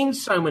seen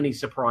so many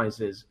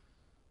surprises,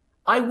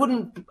 I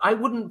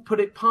wouldn't put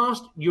it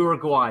past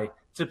Uruguay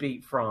to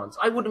beat France.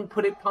 I wouldn't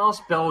put it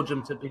past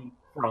Belgium to beat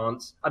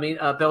France. I mean,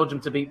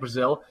 Belgium to beat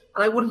Brazil.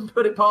 And I wouldn't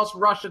put it past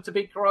Russia to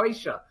beat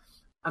Croatia.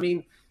 I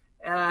mean,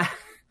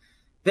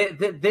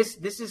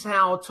 this is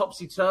how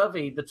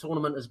topsy-turvy the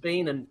tournament has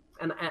been.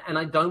 And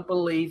I don't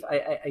believe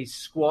a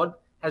squad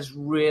has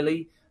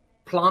really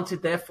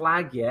planted their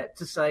flag yet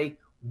to say,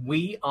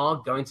 we are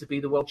going to be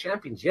the world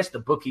champions. Yes, the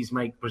bookies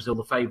make Brazil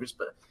the favourites,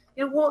 but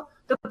you know what?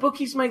 The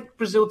bookies make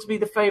Brazil to be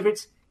the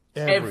favourites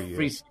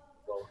every single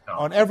World Cup.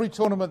 On every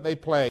tournament they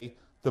play,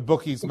 the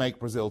bookies make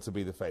Brazil to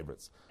be the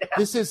favourites. Yeah.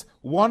 This is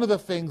one of the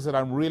things that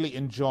I'm really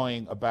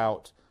enjoying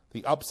about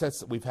the upsets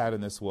that we've had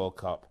in this World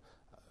Cup.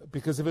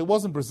 Because if it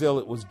wasn't Brazil,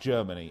 it was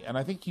Germany. And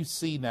I think you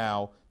see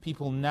now,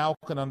 people now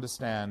can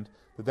understand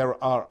that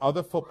there are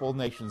other football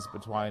nations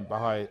behind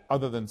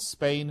other than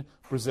Spain,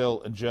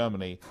 Brazil, and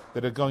Germany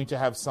that are going to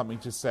have something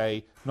to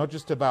say, not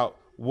just about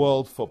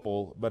world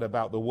football, but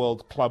about the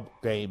world club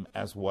game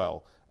as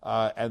well.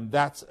 And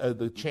that's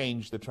the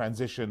change, the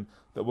transition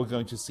that we're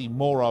going to see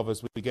more of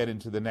as we get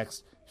into the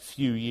next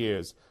few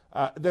years.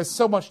 There's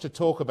so much to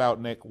talk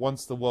about, Nick,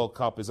 once the World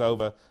Cup is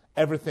over.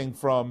 Everything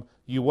from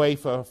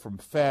UEFA, from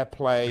fair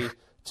play,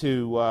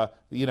 to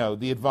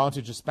the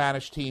advantage the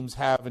Spanish teams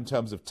have in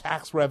terms of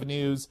tax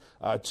revenues,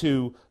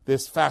 to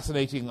this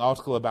fascinating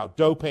article about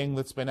doping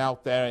that's been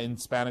out there in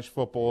Spanish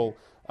football.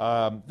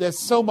 There's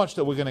so much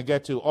that we're going to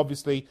get to.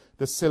 Obviously,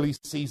 the silly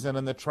season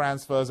and the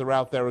transfers are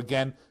out there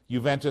again.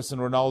 Juventus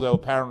and Ronaldo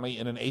apparently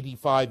in an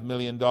 $85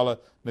 million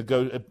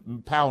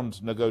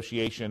pound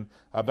negotiation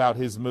about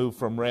his move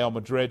from Real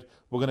Madrid.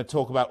 We're going to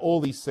talk about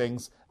all these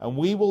things, and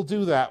we will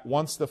do that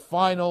once the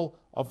final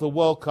of the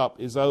World Cup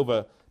is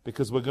over,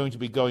 because we're going to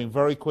be going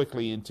very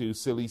quickly into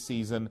silly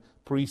season,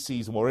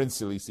 pre-season. We're in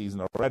silly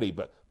season already,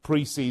 but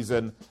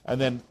pre-season,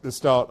 and then the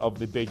start of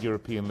the big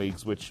European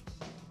leagues, which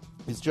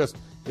is just,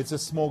 it's a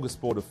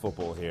smorgasbord of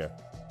football here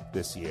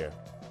this year,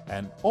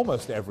 and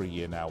almost every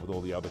year now with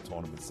all the other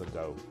tournaments that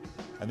go.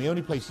 And the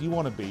only place you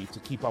want to be to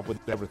keep up with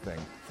everything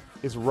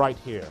is right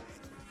here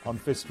on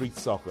Fifth Street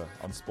Soccer,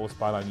 on Sports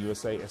Byline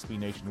USA, SB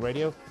Nation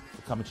Radio.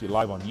 We're coming to you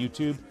live on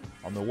YouTube,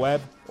 on the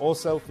web,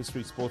 also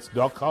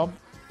fifthstreetsports.com.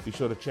 Be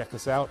sure to check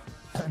us out.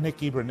 Nick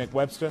Geber and Nick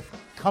Webster.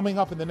 Coming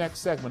up in the next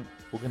segment,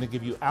 we're going to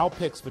give you our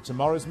picks for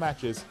tomorrow's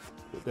matches.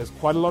 There's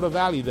quite a lot of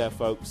value there,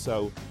 folks,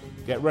 so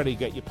get ready,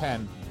 get your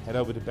pen, head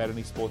over to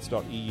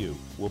betanysports.eu.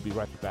 We'll be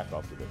right back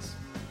after this.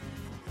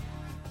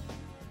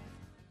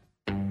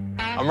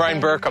 I'm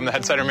Ryan Burke. I'm the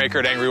head cider maker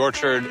at Angry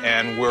Orchard,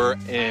 and we're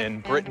in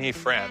Brittany,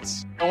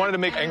 France. I wanted to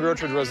make Angry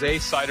Orchard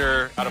rosé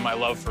cider out of my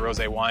love for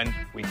rosé wine.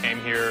 We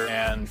came here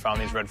and found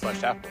these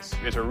red-fleshed apples.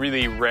 It's a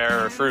really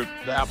rare fruit.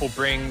 The apple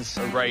brings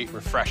a right,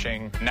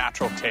 refreshing,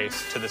 natural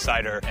taste to the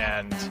cider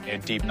and a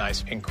deep,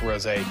 nice pink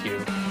rosé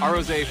hue. Our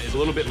rosé is a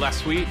little bit less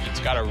sweet.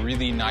 It's got a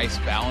really nice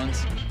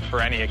balance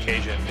for any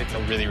occasion. It's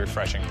a really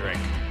refreshing drink.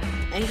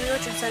 Angry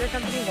Orchard Cider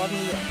Company, Walden,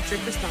 New York.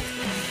 Drink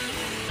responsibly.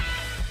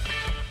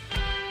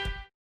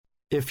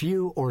 If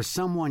you or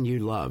someone you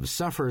love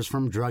suffers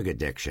from drug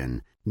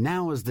addiction,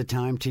 now is the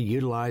time to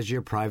utilize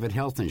your private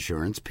health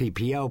insurance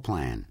PPO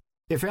plan.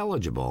 If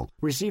eligible,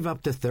 receive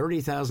up to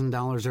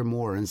 $30,000 or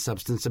more in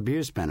substance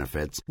abuse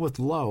benefits with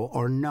low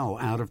or no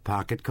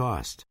out-of-pocket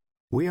cost.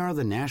 We are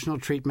the National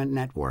Treatment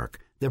Network,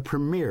 the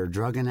premier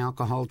drug and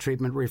alcohol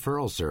treatment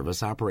referral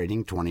service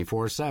operating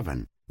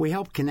 24/7. We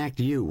help connect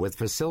you with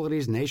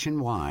facilities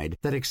nationwide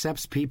that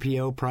accepts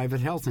PPO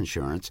private health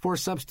insurance for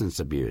substance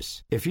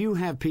abuse. If you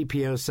have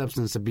PPO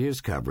substance abuse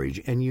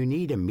coverage and you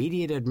need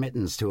immediate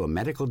admittance to a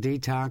medical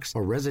detox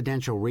or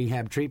residential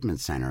rehab treatment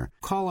center,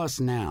 call us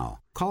now.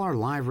 Call our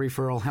live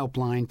referral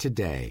helpline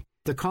today.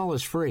 The call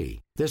is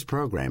free. This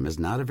program is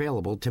not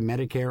available to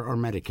Medicare or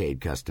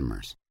Medicaid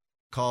customers.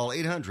 Call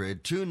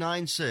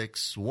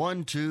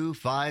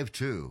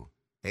 800-296-1252.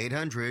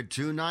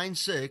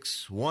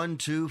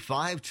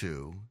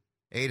 800-296-1252.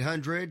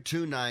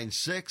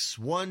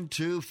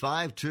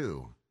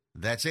 800-296-1252.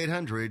 That's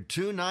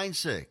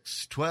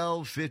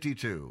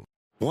 800-296-1252.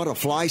 Want to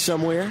fly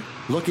somewhere?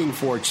 Looking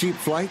for cheap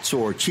flights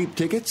or cheap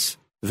tickets?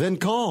 Then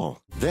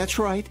call. That's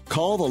right.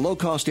 Call the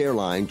low-cost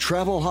airline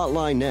travel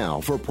hotline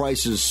now for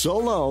prices so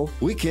low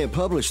we can't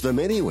publish them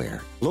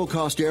anywhere. Low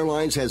Cost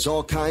Airlines has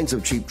all kinds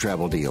of cheap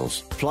travel deals.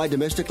 Fly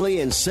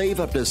domestically and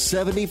save up to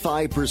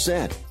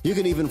 75%. You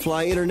can even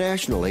fly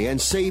internationally and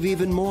save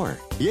even more.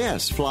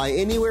 Yes, fly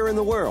anywhere in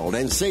the world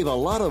and save a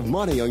lot of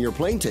money on your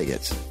plane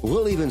tickets.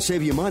 We'll even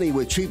save you money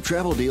with cheap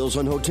travel deals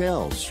on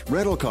hotels,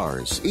 rental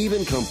cars,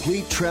 even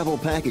complete travel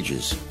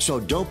packages. So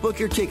don't book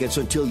your tickets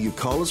until you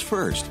call us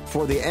first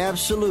for the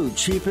absolute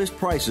cheapest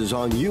prices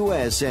on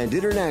U.S. and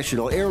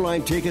international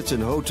airline tickets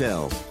and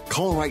hotels.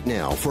 Call right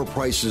now for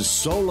prices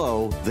so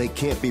low they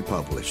can't be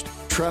published.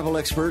 Travel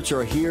experts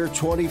are here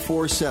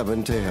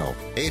 24/7 to help.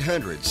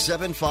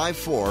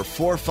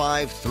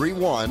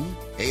 800-754-4531.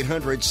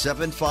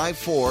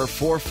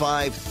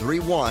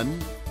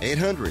 800-754-4531.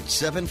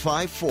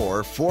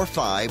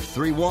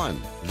 800-754-4531.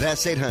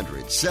 That's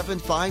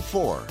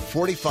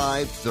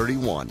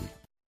 800-754-4531.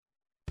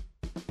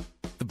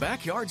 The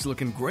backyard's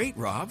looking great,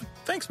 Rob.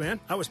 Thanks,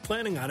 man. I was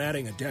planning on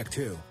adding a deck,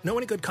 too. Know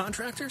any good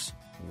contractors?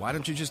 Why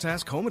don't you just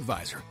ask Home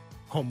Advisor?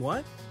 Home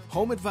what?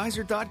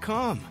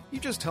 HomeAdvisor.com. You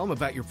just tell them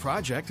about your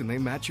project and they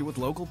match you with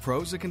local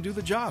pros that can do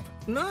the job.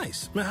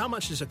 Nice. Now, how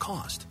much does it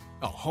cost?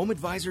 Oh, Home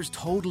Advisor's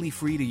totally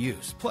free to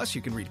use. Plus,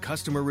 you can read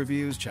customer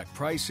reviews, check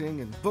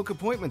pricing, and book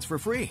appointments for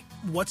free.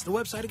 What's the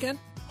website again?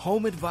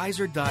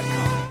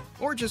 HomeAdvisor.com.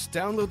 Or just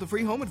download the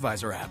free Home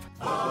Advisor app.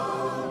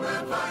 Home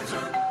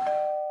Advisor.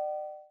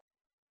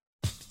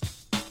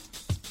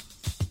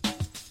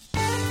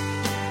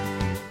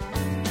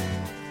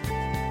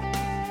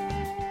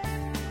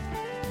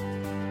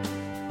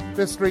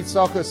 Fifth Street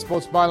Soccer,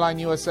 Sports Byline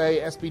USA,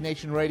 SB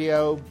Nation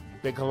Radio.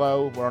 Big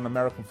hello. We're on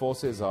American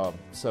Forces. Our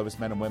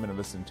servicemen and women are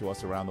listening to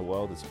us around the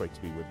world. It's great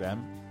to be with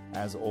them,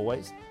 as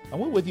always. And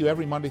we're with you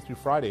every Monday through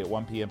Friday at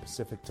 1 p.m.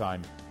 Pacific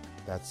Time.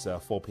 That's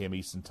 4 p.m.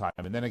 Eastern Time.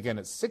 And then again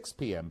at 6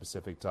 p.m.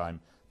 Pacific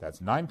Time.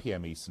 That's 9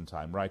 p.m. Eastern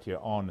Time, right here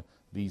on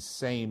these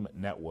same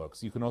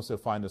networks. You can also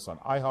find us on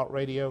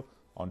iHeartRadio,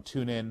 on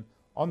TuneIn,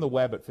 on the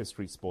web at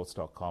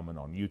fifthstreetsports.com, and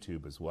on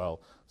YouTube as well.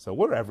 So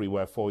we're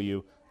everywhere for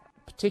you.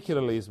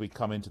 Particularly as we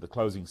come into the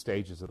closing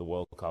stages of the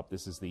World Cup.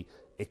 This is the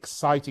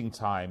exciting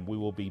time. We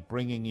will be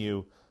bringing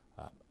you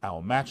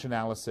our match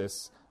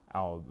analysis,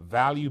 our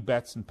value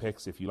bets and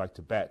picks. If you like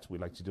to bet, we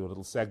like to do a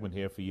little segment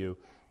here for you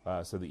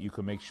so that you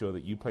can make sure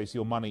that you place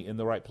your money in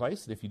the right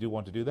place. And if you do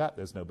want to do that,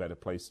 there's no better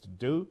place to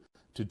do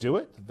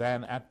it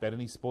than at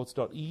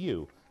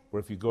betanysports.eu, where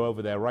if you go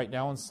over there right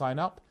now and sign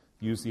up,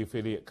 use the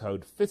affiliate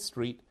code 5th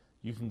Street,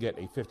 you can get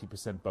a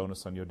 50%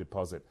 bonus on your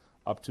deposit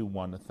up to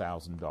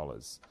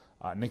 $1,000.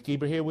 Nick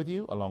Geber here with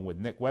you, along with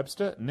Nick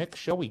Webster. Nick,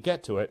 shall we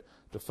get to it?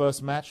 The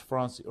first match,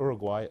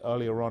 France-Uruguay,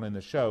 earlier on in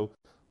the show,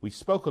 we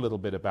spoke a little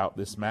bit about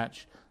this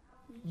match.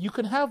 You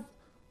can have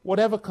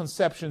whatever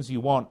conceptions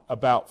you want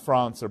about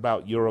France or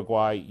about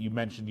Uruguay. You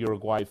mentioned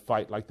Uruguay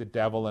fight like the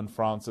devil, and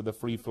France are the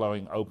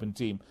free-flowing open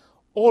team.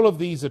 All of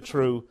these are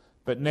true,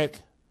 but Nick,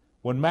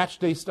 when match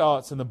day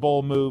starts and the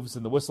ball moves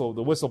and the whistle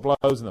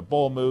blows and the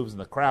ball moves and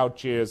the crowd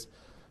cheers,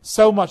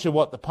 so much of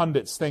what the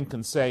pundits think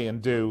and say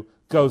and do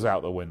goes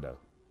out the window.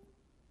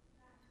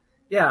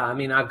 Yeah, I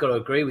mean, I've got to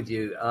agree with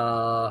you,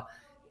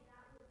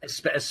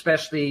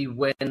 especially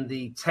when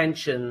the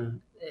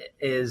tension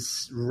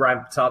is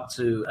ramped up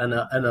to an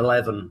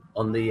 11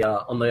 on the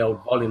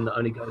old volume that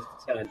only goes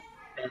to 10.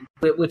 And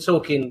we're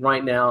talking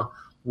right now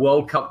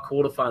World Cup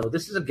quarterfinal.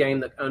 This is a game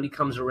that only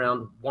comes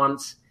around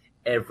once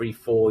every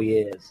 4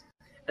 years.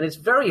 And it's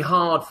very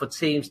hard for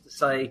teams to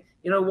say,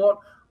 you know what,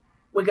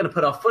 we're going to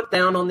put our foot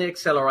down on the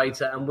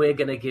accelerator and we're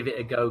going to give it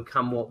a go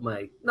come what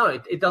may. No,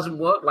 it doesn't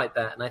work like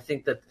that. And I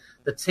think that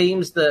the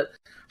teams that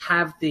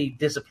have the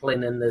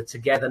discipline and the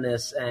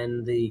togetherness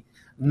and the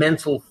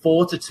mental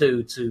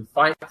fortitude to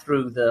fight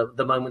through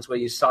the moments where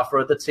you suffer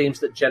are the teams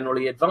that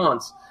generally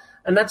advance.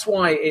 And that's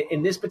why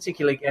in this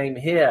particular game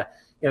here,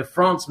 you know,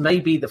 France may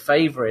be the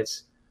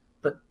favorites,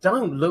 but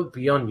don't look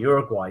beyond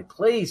Uruguay.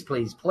 Please,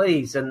 please,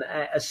 please. And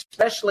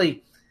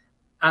especially,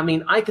 I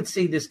mean, I could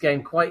see this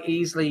game quite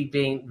easily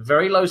being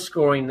very low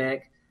scoring,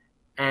 Nick,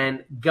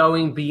 and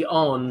going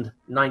beyond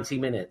 90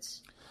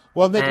 minutes.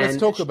 Well, Nick, let's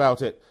talk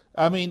about it.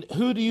 I mean,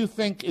 who do you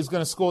think is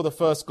going to score the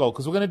first goal?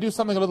 Because we're going to do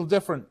something a little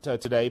different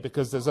today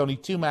because there's only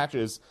 2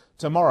 matches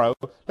tomorrow.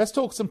 Let's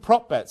talk some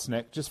prop bets,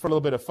 Nick, just for a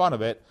little bit of fun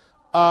of it.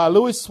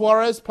 Luis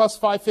Suarez, plus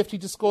 550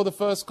 to score the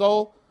first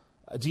goal.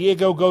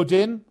 Diego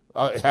Godin,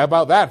 how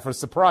about that for a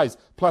surprise?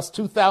 Plus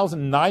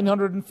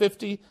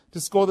 2,950 to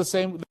score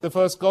the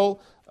first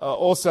goal.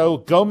 Also,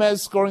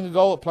 Gomez scoring a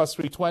goal at plus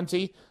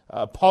 320.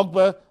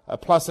 Pogba,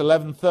 plus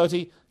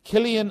 1130.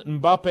 Kylian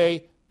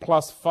Mbappe,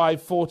 plus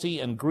 540.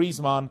 And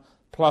Griezmann,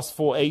 plus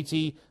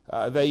 480.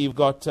 There you've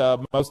got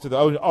most of the...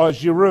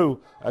 Giroud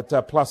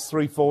at plus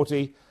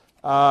 340.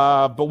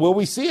 But will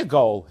we see a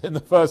goal in the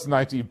first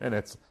 90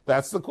 minutes?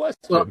 That's the question.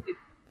 Well,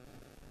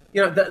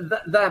 you know,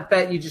 that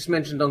bet you just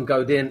mentioned on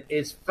Godin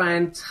is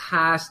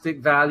fantastic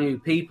value.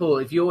 People,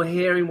 if you're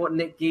hearing what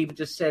Nick Geber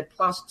just said,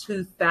 plus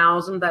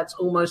 2,000, that's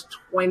almost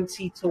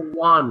 20 to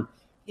 1.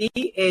 He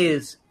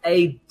is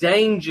a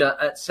danger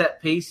at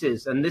set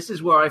pieces. And this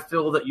is where I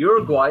feel that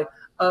Uruguay,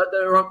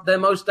 they're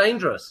most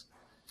dangerous.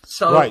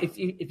 So right. if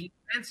you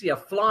fancy a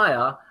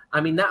flyer,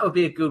 I mean, that would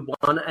be a good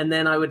one. And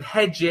then I would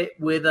hedge it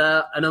with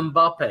an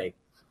Mbappe.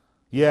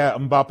 Yeah,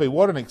 Mbappe,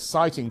 what an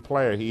exciting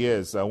player he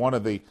is. One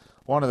of the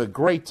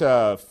great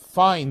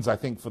finds, I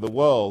think, for the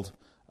world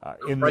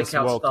in this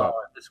World Cup.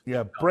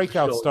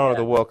 Breakout star of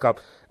the World Cup.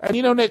 And,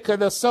 you know, Nick,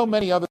 there's so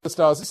many other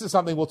stars. This is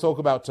something we'll talk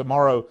about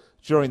tomorrow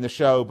during the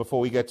show before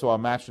we get to our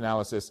match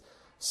analysis.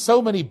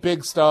 So many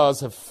big stars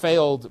have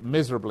failed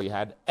miserably,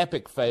 had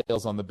epic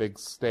fails on the big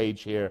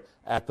stage here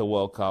at the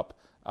World Cup.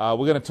 We're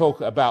going to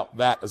talk about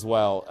that as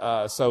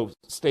well. So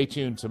stay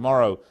tuned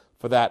tomorrow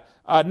for that.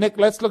 Nick,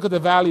 let's look at the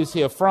values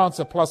here. France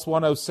are plus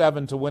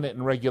 107 to win it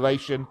in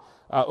regulation.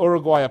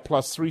 Uruguay are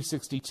plus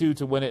 362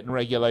 to win it in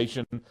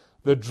regulation.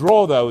 The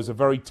draw, though, is a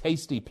very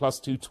tasty plus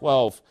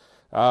 212,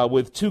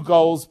 with 2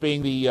 goals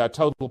being the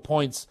total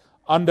points.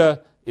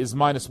 Under is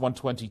minus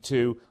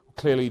 122.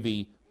 Clearly,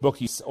 the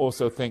bookies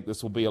also think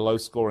this will be a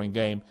low-scoring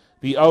game.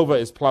 The over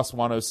is plus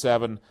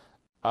 107.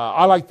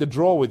 I like the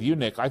draw with you,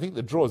 Nick. I think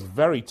the draw is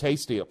very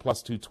tasty at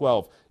plus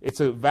 212. It's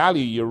a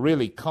value you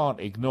really can't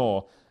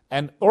ignore.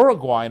 And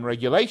Uruguay in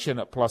regulation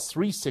at plus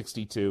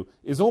 362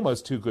 is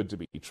almost too good to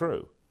be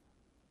true.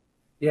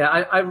 Yeah,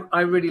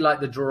 I really like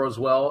the draw as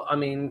well. I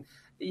mean,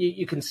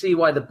 you can see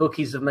why the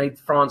bookies have made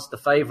France the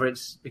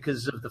favourites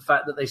because of the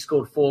fact that they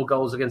scored 4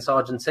 goals against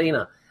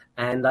Argentina.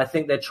 And I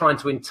think they're trying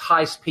to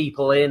entice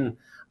people in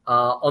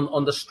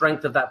on the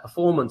strength of that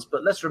performance.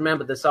 But let's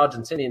remember this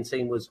Argentinian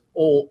team was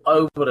all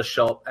over the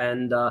shop.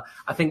 And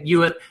I think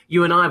you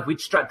and I, if we'd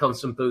strapped on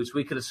some boots,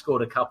 we could have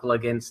scored a couple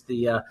against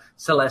the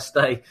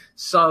Celeste.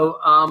 So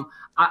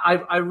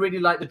I really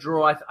like the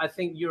draw. I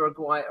think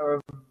Uruguay are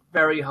a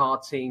very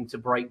hard team to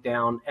break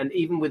down. And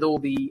even with all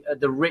the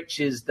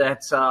riches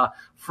that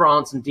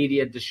France and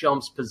Didier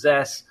Deschamps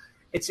possess,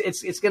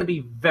 it's going to be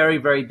very,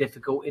 very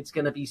difficult. It's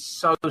going to be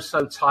so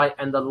tight.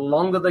 And the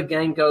longer the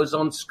game goes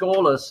on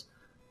scoreless,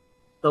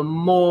 the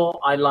more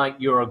I like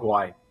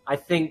Uruguay. I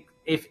think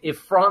if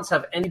France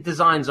have any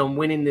designs on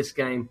winning this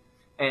game,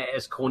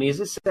 as corny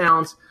as it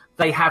sounds,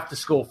 they have to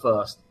score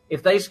first.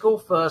 If they score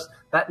first,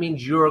 that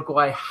means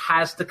Uruguay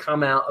has to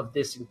come out of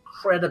this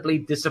incredibly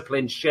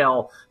disciplined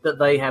shell that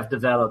they have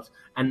developed.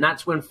 And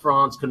that's when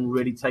France can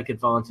really take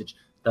advantage.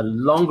 The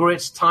longer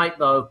it's tight,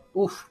 though,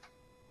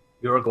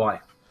 Uruguay.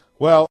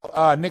 Well,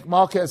 Nick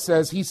Marquez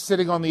says he's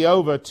sitting on the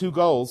over 2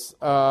 goals.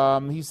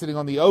 He's sitting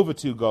on the over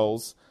 2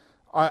 goals.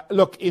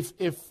 Look, if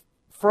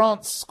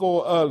France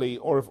score early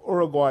or if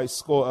Uruguay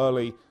score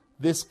early,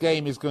 this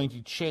game is going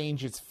to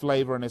change its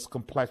flavor and its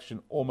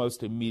complexion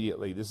almost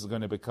immediately. This is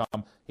going to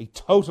become a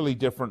totally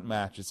different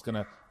match. It's going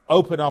to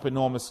open up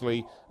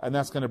enormously, and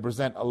that's going to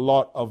present a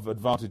lot of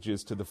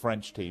advantages to the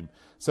French team.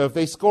 So if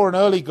they score an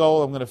early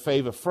goal, I'm going to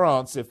favor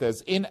France. If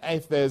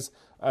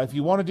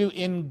you want to do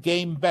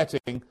in-game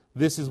betting,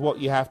 this is what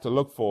you have to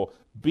look for.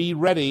 Be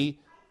ready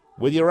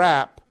with your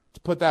app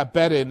to put that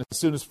bet in as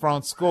soon as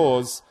France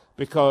scores,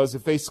 because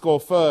if they score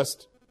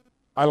first,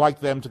 I like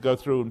them to go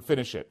through and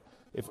finish it.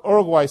 If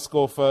Uruguay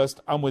score first,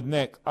 I'm with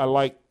Nick. I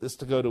like this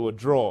to go to a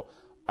draw.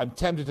 I'm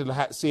tempted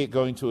to see it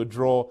going to a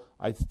draw.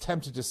 I'm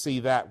tempted to see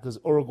that because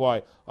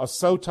Uruguay are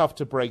so tough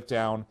to break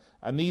down.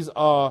 And these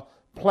are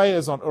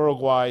players on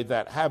Uruguay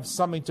that have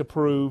something to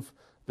prove,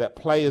 that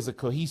play as a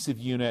cohesive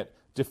unit,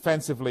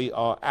 defensively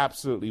are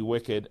absolutely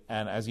wicked.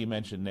 And as you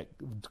mentioned, Nick,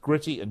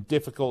 gritty and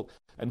difficult,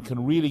 and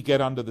can really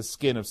get under the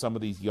skin of some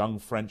of these young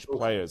French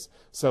players.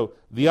 So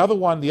the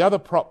other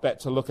prop bet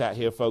to look at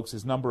here, folks,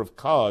 is number of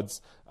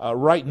cards.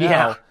 Right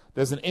now,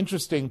 there's an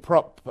interesting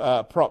prop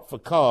for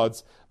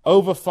cards.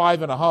 Over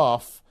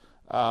 5.5,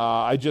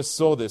 I just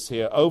saw this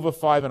here, over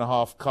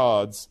 5.5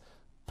 cards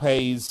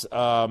pays,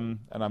 and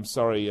I'm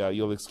sorry,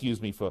 you'll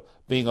excuse me for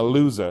being a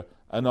loser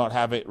and not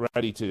have it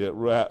ready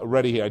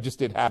here. I just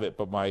did have it,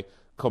 but my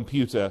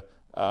computer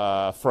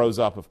froze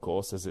up, of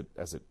course, as it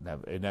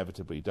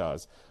inevitably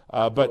does.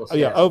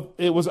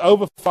 It was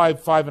over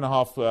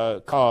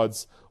 5.5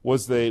 cards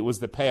was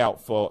the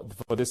payout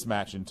for this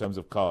match in terms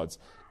of cards.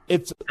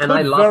 It could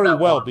very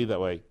well be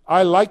that way.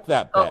 I like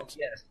that bet. Oh,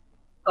 yes.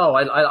 Oh,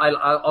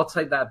 I'll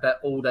take that bet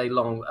all day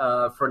long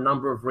for a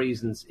number of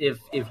reasons. If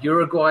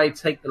Uruguay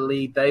take the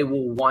lead, they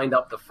will wind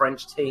up the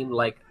French team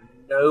like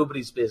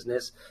nobody's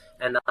business.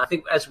 And I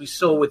think, as we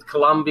saw with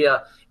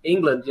Colombia,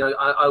 England,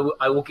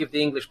 I will give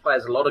the English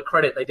players a lot of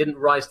credit. They didn't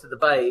rise to the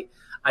bait.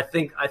 I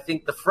think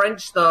the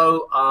French,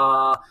 though,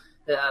 are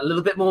a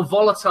little bit more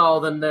volatile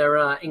than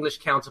their English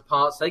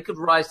counterparts. They could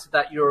rise to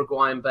that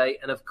Uruguayan bait.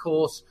 And, of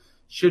course,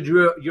 should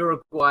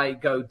Uruguay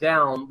go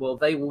down, well,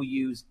 they will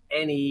use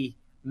any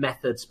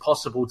methods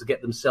possible to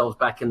get themselves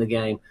back in the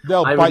game.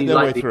 They'll bite their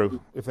way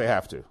through if they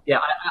have to. Yeah,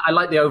 I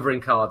like the over in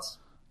cards.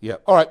 Yeah.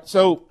 All right,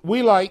 so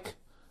we like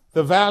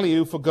the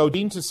value for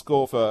Godin to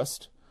score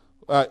first.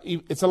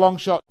 It's a long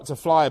shot, it's a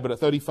flyer, but at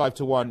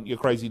 35-1, you're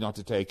crazy not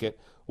to take it.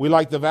 We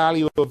like the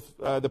value of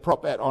the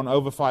prop bet on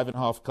over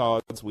 5.5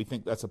 cards. We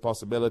think that's a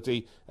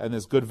possibility, and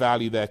there's good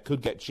value there.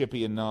 Could get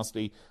chippy and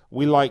nasty.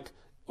 We like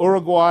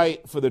Uruguay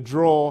for the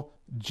draw.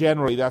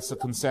 Generally, that's the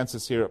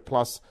consensus here at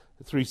plus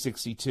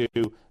 362.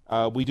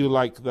 We do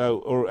like,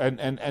 though,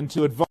 and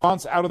to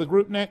advance out of the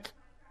group, Nick?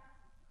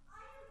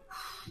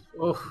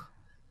 Oh.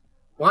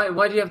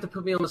 Why do you have to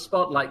put me on the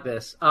spot like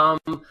this? I'm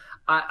going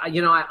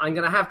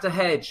to have to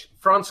hedge.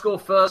 France score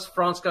first,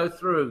 France go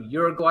through.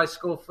 Uruguay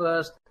score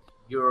first,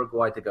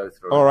 Uruguay to go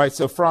through. All right,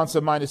 so France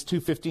are minus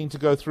 215 to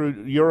go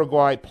through.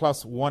 Uruguay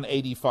plus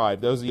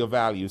 185. Those are your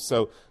values.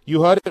 So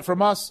you heard it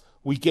from us.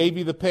 We gave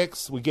you the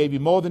picks. We gave you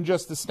more than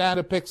just the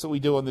standard picks that we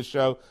do on the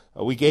show.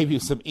 We gave you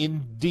some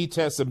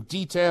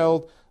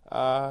detailed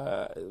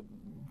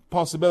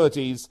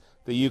possibilities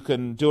that you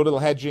can do a little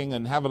hedging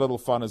and have a little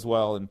fun as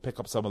well and pick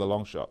up some of the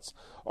long shots.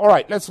 All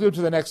right, let's go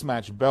to the next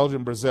match,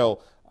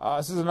 Belgium-Brazil.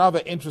 This is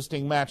another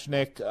interesting match,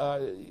 Nick.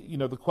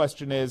 The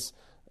question is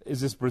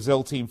this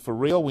Brazil team for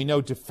real? We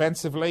know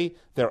defensively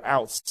they're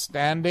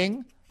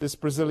outstanding, this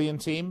Brazilian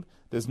team.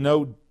 There's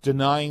no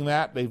denying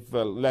that. They've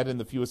let in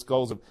the fewest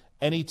goals of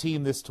any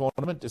team this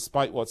tournament,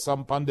 despite what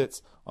some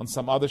pundits on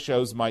some other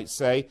shows might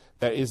say.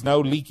 There is no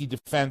leaky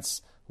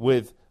defense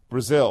with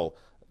Brazil.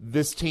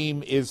 This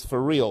team is for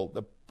real.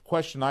 The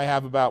question I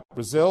have about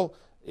Brazil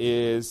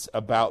is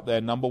about their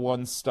number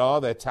one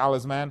star, their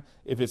talisman.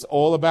 If it's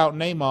all about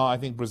Neymar, I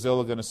think Brazil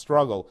are going to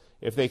struggle.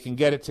 If they can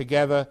get it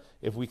together,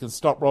 if we can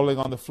stop rolling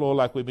on the floor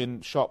like we've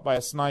been shot by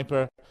a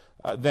sniper,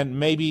 then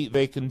maybe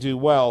they can do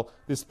well.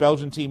 This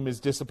Belgian team is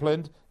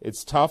disciplined.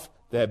 It's tough.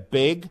 They're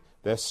big.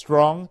 They're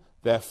strong.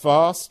 They're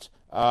fast.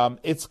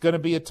 It's going to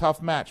be a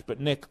tough match. But,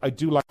 Nick, I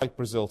do like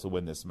Brazil to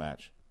win this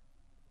match.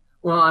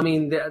 Well, I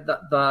mean,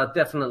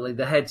 definitely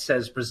the head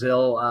says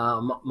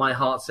Brazil. My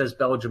heart says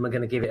Belgium are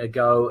going to give it a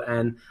go.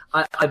 And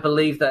I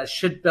believe that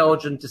should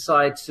Belgium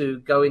decide to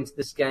go into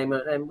this game,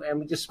 and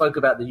we just spoke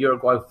about the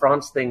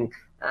Uruguay-France thing,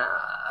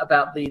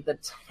 about the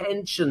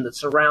tension that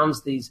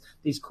surrounds these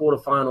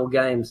quarterfinal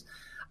games.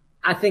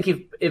 I think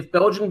if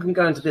Belgium can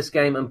go into this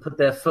game and put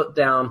their foot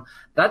down,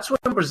 that's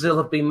when Brazil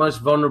have been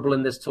most vulnerable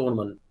in this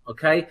tournament,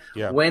 okay?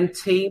 Yeah. When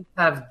teams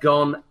have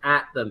gone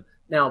at them.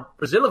 Now,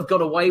 Brazil have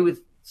got away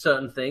with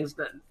certain things,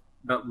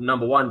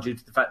 number one, due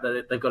to the fact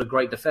that they've got a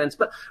great defense,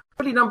 but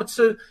really, number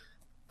two,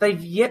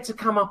 they've yet to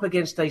come up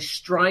against a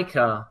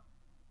striker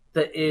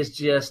that is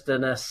just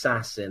an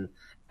assassin.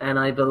 And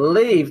I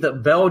believe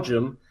that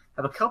Belgium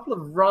have a couple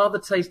of rather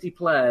tasty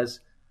players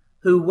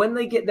who, when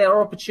they get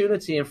their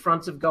opportunity in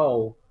front of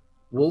goal,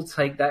 will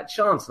take that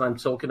chance. And I'm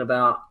talking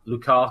about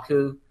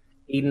Lukaku,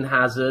 Eden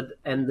Hazard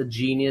and the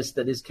genius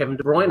that is Kevin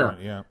De Bruyne.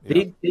 Yeah.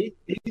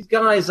 These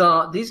guys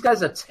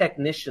are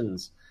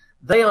technicians.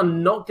 They are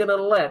not going to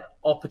let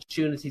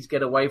opportunities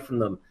get away from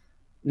them.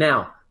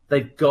 Now,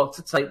 they've got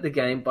to take the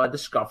game by the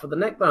scruff of the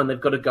neck bone. They've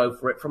got to go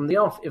for it from the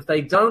off. If they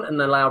don't and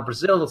allow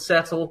Brazil to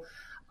settle,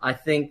 I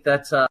think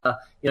that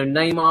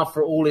Neymar,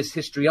 for all his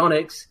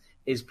histrionics,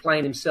 is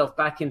playing himself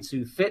back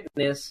into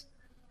fitness,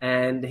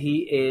 and he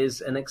is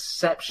an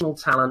exceptional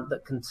talent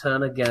that can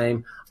turn a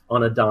game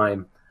on a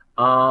dime.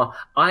 I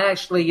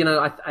actually,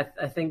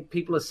 I think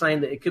people are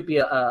saying that it could be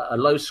a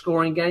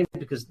low-scoring game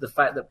because of the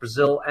fact that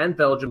Brazil and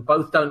Belgium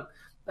both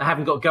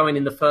haven't got going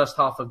in the first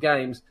half of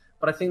games.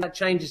 But I think that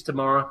changes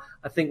tomorrow.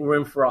 I think we're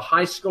in for a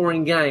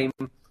high-scoring game.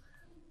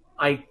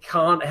 I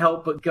can't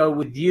help but go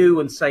with you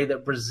and say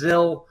that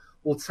Brazil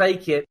will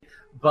take it,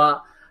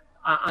 but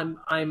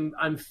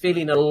I'm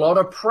feeling a lot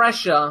of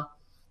pressure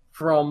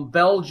from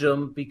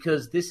Belgium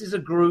because this is a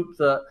group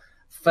that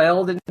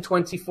failed in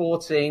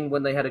 2014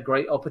 when they had a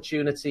great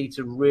opportunity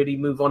to really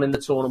move on in the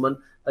tournament.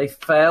 They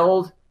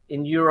failed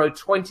in Euro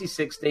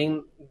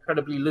 2016,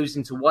 incredibly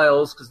losing to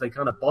Wales because they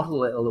kind of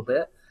bottled it a little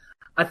bit.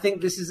 I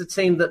think this is a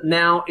team that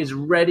now is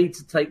ready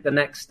to take the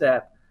next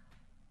step.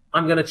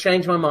 I'm going to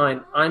change my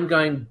mind. I'm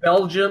going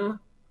Belgium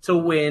to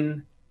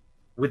win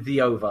with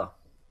the over.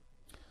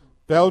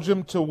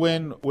 Belgium to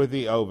win with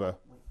the over.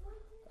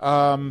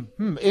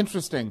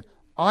 Interesting.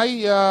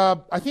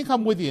 I think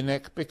I'm with you,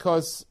 Nick,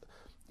 because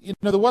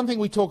the one thing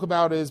we talk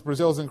about is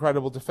Brazil's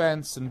incredible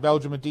defense and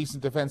Belgium are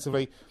decent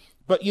defensively.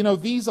 But,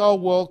 these are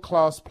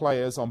world-class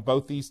players on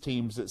both these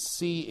teams that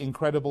see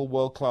incredible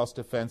world-class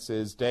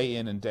defenses day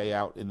in and day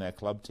out in their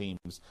club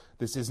teams.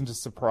 This isn't a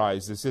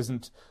surprise. This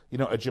isn't,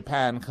 a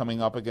Japan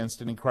coming up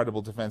against an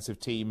incredible defensive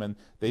team and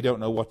they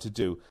don't know what to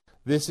do.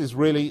 This is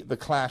really the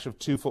clash of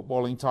two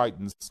footballing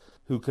titans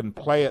who can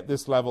play at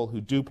this level, who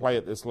do play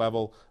at this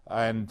level.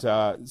 And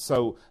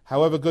so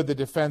however good the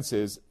defense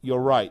is, you're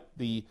right.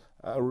 The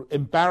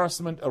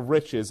embarrassment of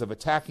riches of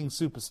attacking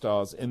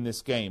superstars in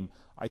this game,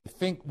 I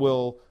think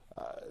will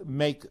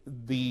make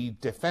the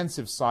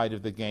defensive side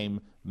of the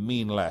game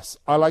mean less.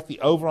 I like the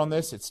over on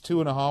this. It's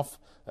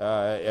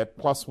 2.5 at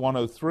plus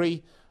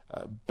 103.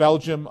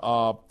 Belgium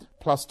are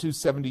plus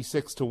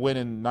 276 to win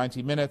in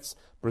 90 minutes.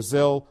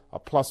 Brazil are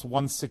plus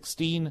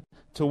 116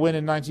 to win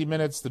in 90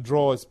 minutes. The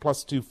draw is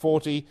plus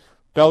 240.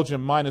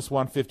 Belgium minus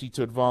 150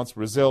 to advance.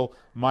 Brazil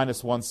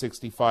minus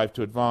 165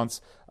 to advance.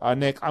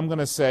 Nick, I'm going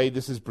to say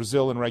this is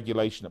Brazil in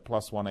regulation at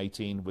plus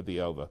 118 with the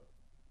over.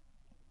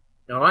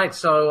 All right,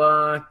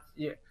 so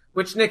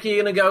which Nick are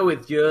you going to go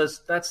with?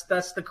 Yours? That's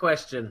the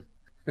question.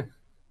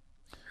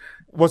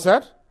 What's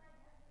that?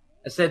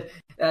 I said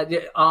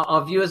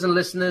our viewers and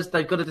listeners,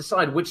 they've got to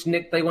decide which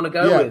Nick they want to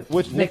go with.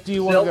 Which Nick do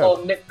you want to go?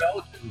 Or Nick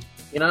Belgium,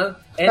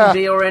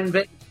 NB or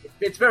NB.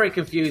 It's very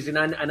confusing,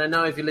 and I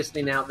know if you're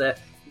listening out there,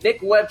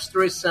 Nick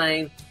Webster is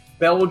saying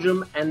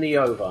Belgium and the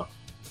over.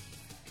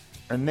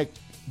 And Nick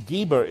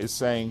Gieber is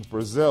saying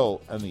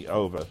Brazil and the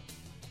over.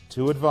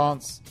 To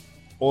advance,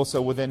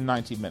 also within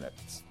 90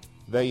 minutes.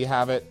 There you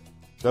have it.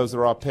 Those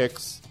are our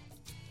picks.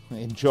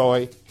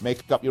 Enjoy.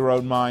 Make up your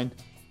own mind.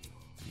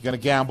 If you're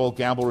going to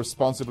gamble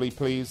responsibly,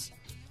 please.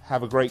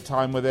 Have a great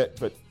time with it,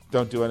 but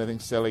don't do anything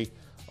silly.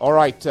 All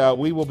right,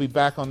 we will be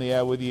back on the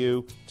air with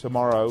you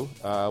tomorrow.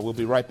 We'll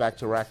be right back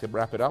to wrap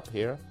it up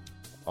here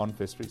on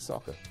Fifth Street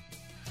Soccer.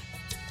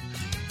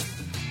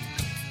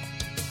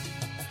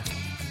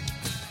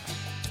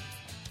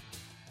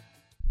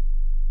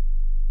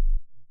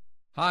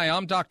 Hi,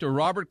 I'm Dr.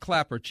 Robert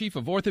Clapper, Chief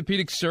of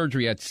Orthopedic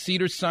Surgery at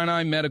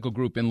Cedars-Sinai Medical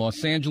Group in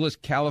Los Angeles,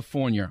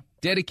 California.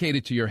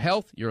 Dedicated to your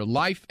health, your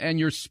life, and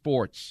your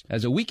sports.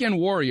 As a weekend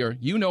warrior,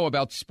 you know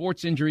about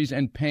sports injuries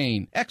and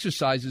pain.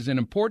 Exercise is an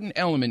important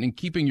element in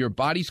keeping your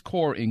body's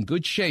core in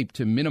good shape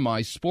to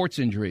minimize sports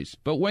injuries.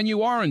 But when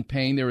you are in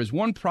pain, there is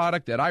one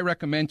product that I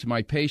recommend to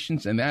my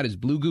patients, and that is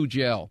Blue Goo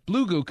Gel.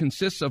 Blue Goo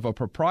consists of a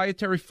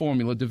proprietary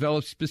formula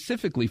developed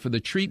specifically for the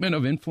treatment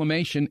of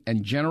inflammation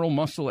and general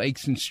muscle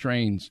aches and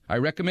strains. I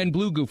recommend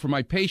Blue Goo for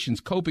my patients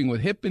coping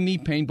with hip and knee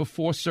pain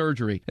before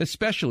surgery,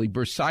 especially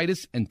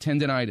bursitis and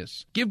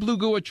tendinitis. Give Blue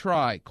Goo a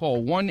try.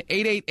 Call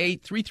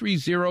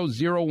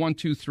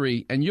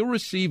 1-888-330-0123 and you'll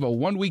receive a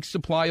 1-week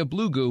supply of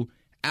Blue Goo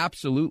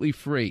absolutely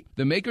free.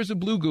 The makers of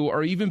Blue Goo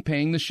are even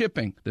paying the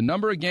shipping. The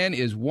number again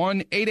is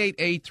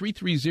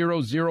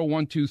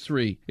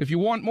 1-888-330-0123. If you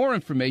want more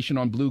information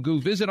on Blue Goo,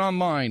 visit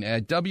online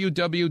at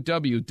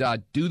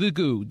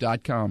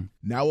www.dothegoo.com.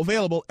 Now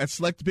available at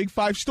select Big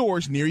 5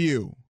 stores near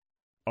you.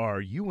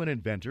 Are you an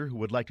inventor who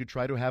would like to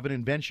try to have an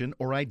invention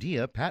or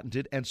idea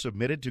patented and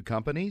submitted to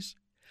companies?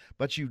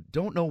 But you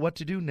don't know what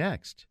to do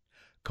next?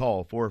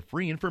 Call for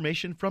free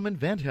information from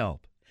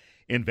InventHelp.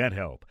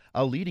 InventHelp,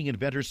 a leading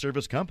inventor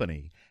service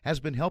company, has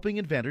been helping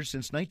inventors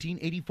since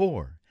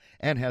 1984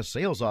 and has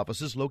sales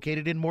offices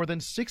located in more than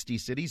 60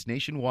 cities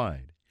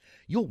nationwide.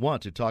 You'll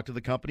want to talk to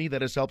the company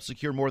that has helped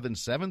secure more than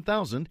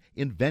 7,000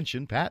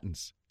 invention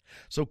patents.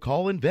 So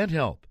call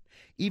InventHelp.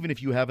 Even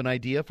if you have an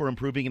idea for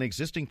improving an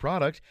existing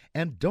product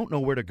and don't know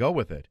where to go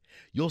with it,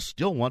 you'll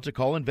still want to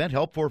call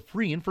InventHelp for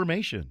free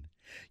information.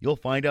 You'll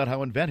find out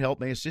how InventHelp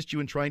may assist you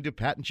in trying to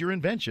patent your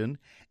invention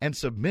and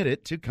submit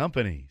it to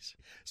companies.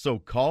 So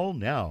call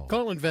now.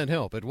 Call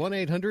InventHelp at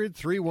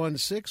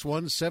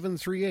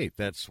 1-800-316-1738.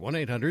 That's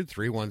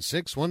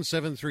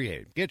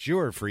 1-800-316-1738. Get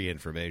your free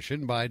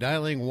information by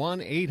dialing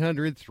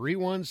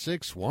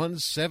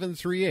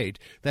 1-800-316-1738.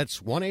 That's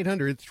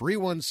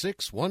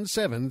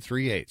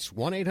 1-800-316-1738.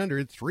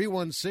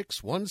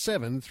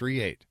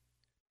 1-800-316-1738.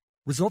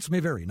 Results may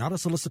vary, not a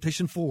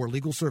solicitation for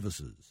legal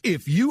services.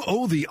 If you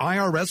owe the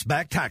IRS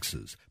back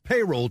taxes,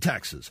 payroll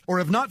taxes, or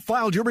have not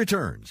filed your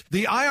returns,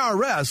 the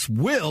IRS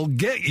will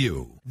get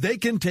you. They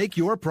can take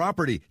your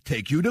property,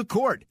 take you to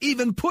court,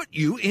 even put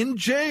you in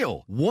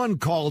jail. One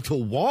call to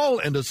Wall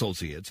and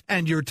Associates,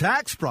 and your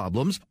tax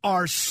problems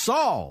are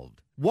solved.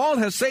 Wall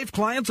has saved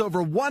clients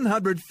over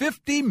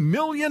 $150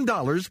 million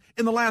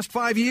in the last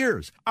 5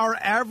 years. Our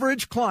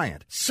average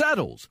client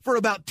settles for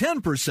about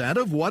 10%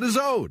 of what is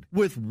owed.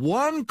 With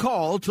one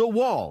call to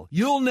Wall,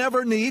 you'll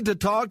never need to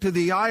talk to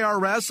the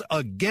IRS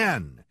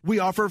again. We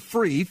offer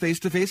free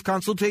face-to-face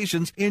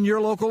consultations in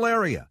your local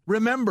area.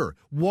 Remember,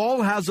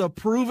 Wall has a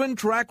proven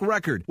track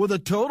record with a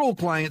total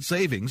client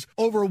savings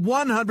over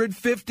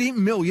 $150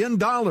 million.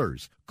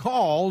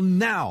 Call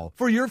now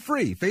for your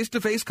free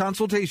face-to-face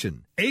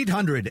consultation.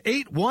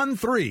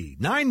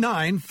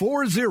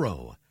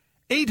 800-813-9940.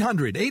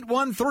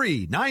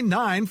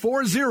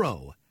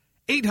 800-813-9940.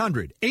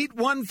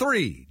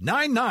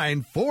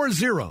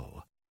 800-813-9940.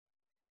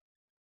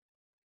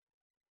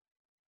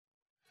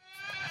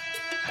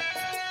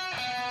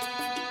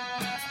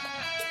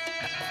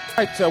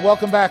 All right,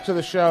 welcome back to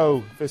the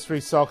show, Fifth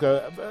Street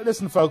Soccer.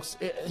 Listen, folks,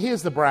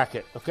 here's the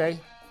bracket, okay?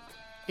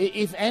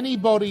 If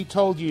anybody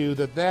told you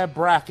that their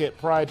bracket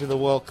prior to the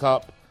World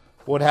Cup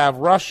would have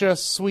Russia,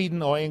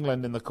 Sweden, or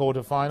England in the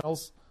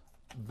quarterfinals,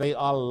 they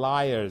are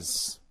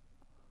liars.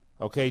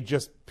 Okay,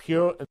 just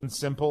pure and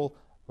simple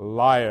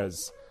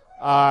liars.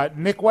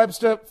 Nick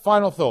Webster,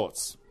 final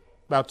thoughts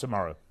about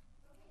tomorrow.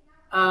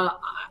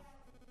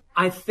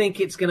 I think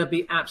it's going to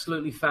be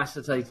absolutely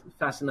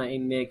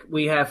fascinating, Nick.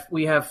 We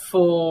have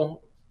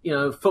four,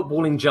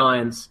 footballing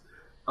giants.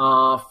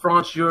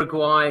 France,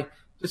 Uruguay,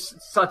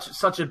 just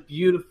such a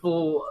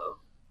beautiful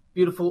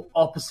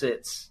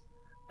opposites.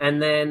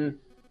 And then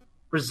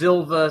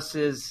Brazil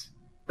versus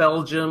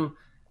Belgium,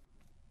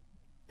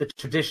 the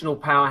traditional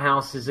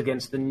powerhouses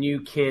against the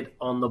new kid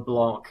on the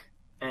block.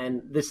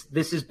 And this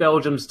is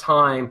Belgium's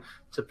time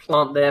to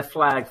plant their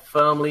flag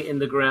firmly in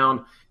the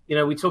ground.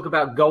 We talk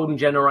about golden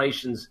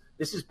generations.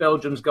 This is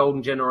Belgium's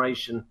golden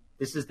generation.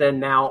 This is their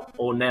now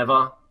or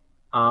never.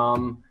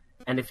 And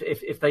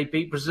if they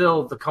beat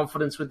Brazil, the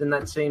confidence within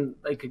that team,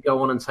 they could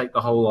go on and take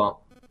the whole lot.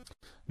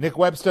 Nick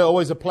Webster,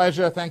 always a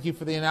pleasure. Thank you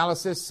for the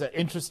analysis.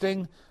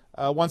 Interesting.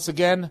 Once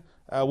again,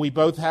 we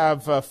both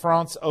have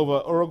France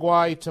over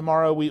Uruguay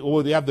tomorrow.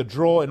 We have the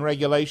draw in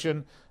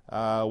regulation.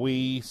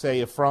 We say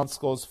if France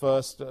scores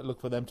first,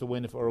 look for them to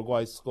win. If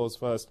Uruguay scores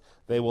first,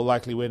 they will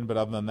likely win. But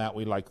other than that,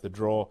 we like the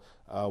draw.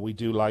 We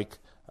do like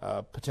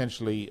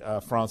potentially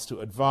France to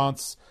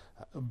advance.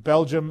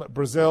 Belgium,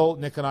 Brazil,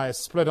 Nick and I are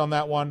split on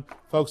that one.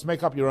 Folks,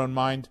 make up your own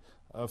mind.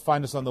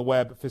 Find us on the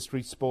web,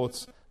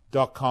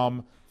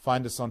 fifthstreetsports.com.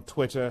 Find us on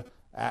Twitter,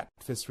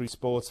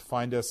 @fifthstreetsports.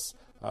 Find us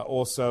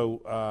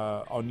also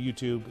on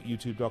YouTube,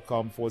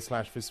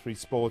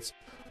 youtube.com/fifthstreetsports.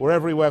 We're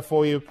everywhere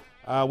for you.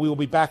 We will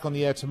be back on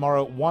the air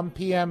tomorrow, 1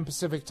 p.m.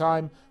 Pacific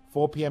time,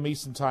 4 p.m.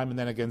 Eastern time, and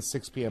then again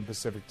 6 p.m.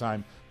 Pacific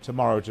time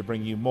tomorrow to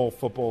bring you more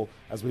football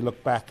as we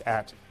look back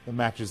at the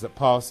matches that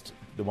passed,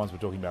 the ones we're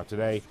talking about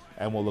today,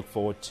 and we'll look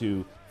forward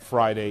to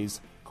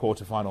Friday's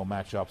quarterfinal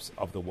matchups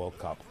of the World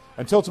Cup.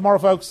 Until tomorrow,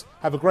 folks,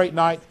 have a great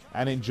night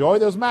and enjoy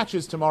those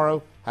matches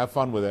tomorrow. Have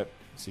fun with it.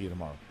 See you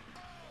tomorrow.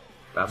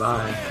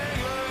 Bye-bye.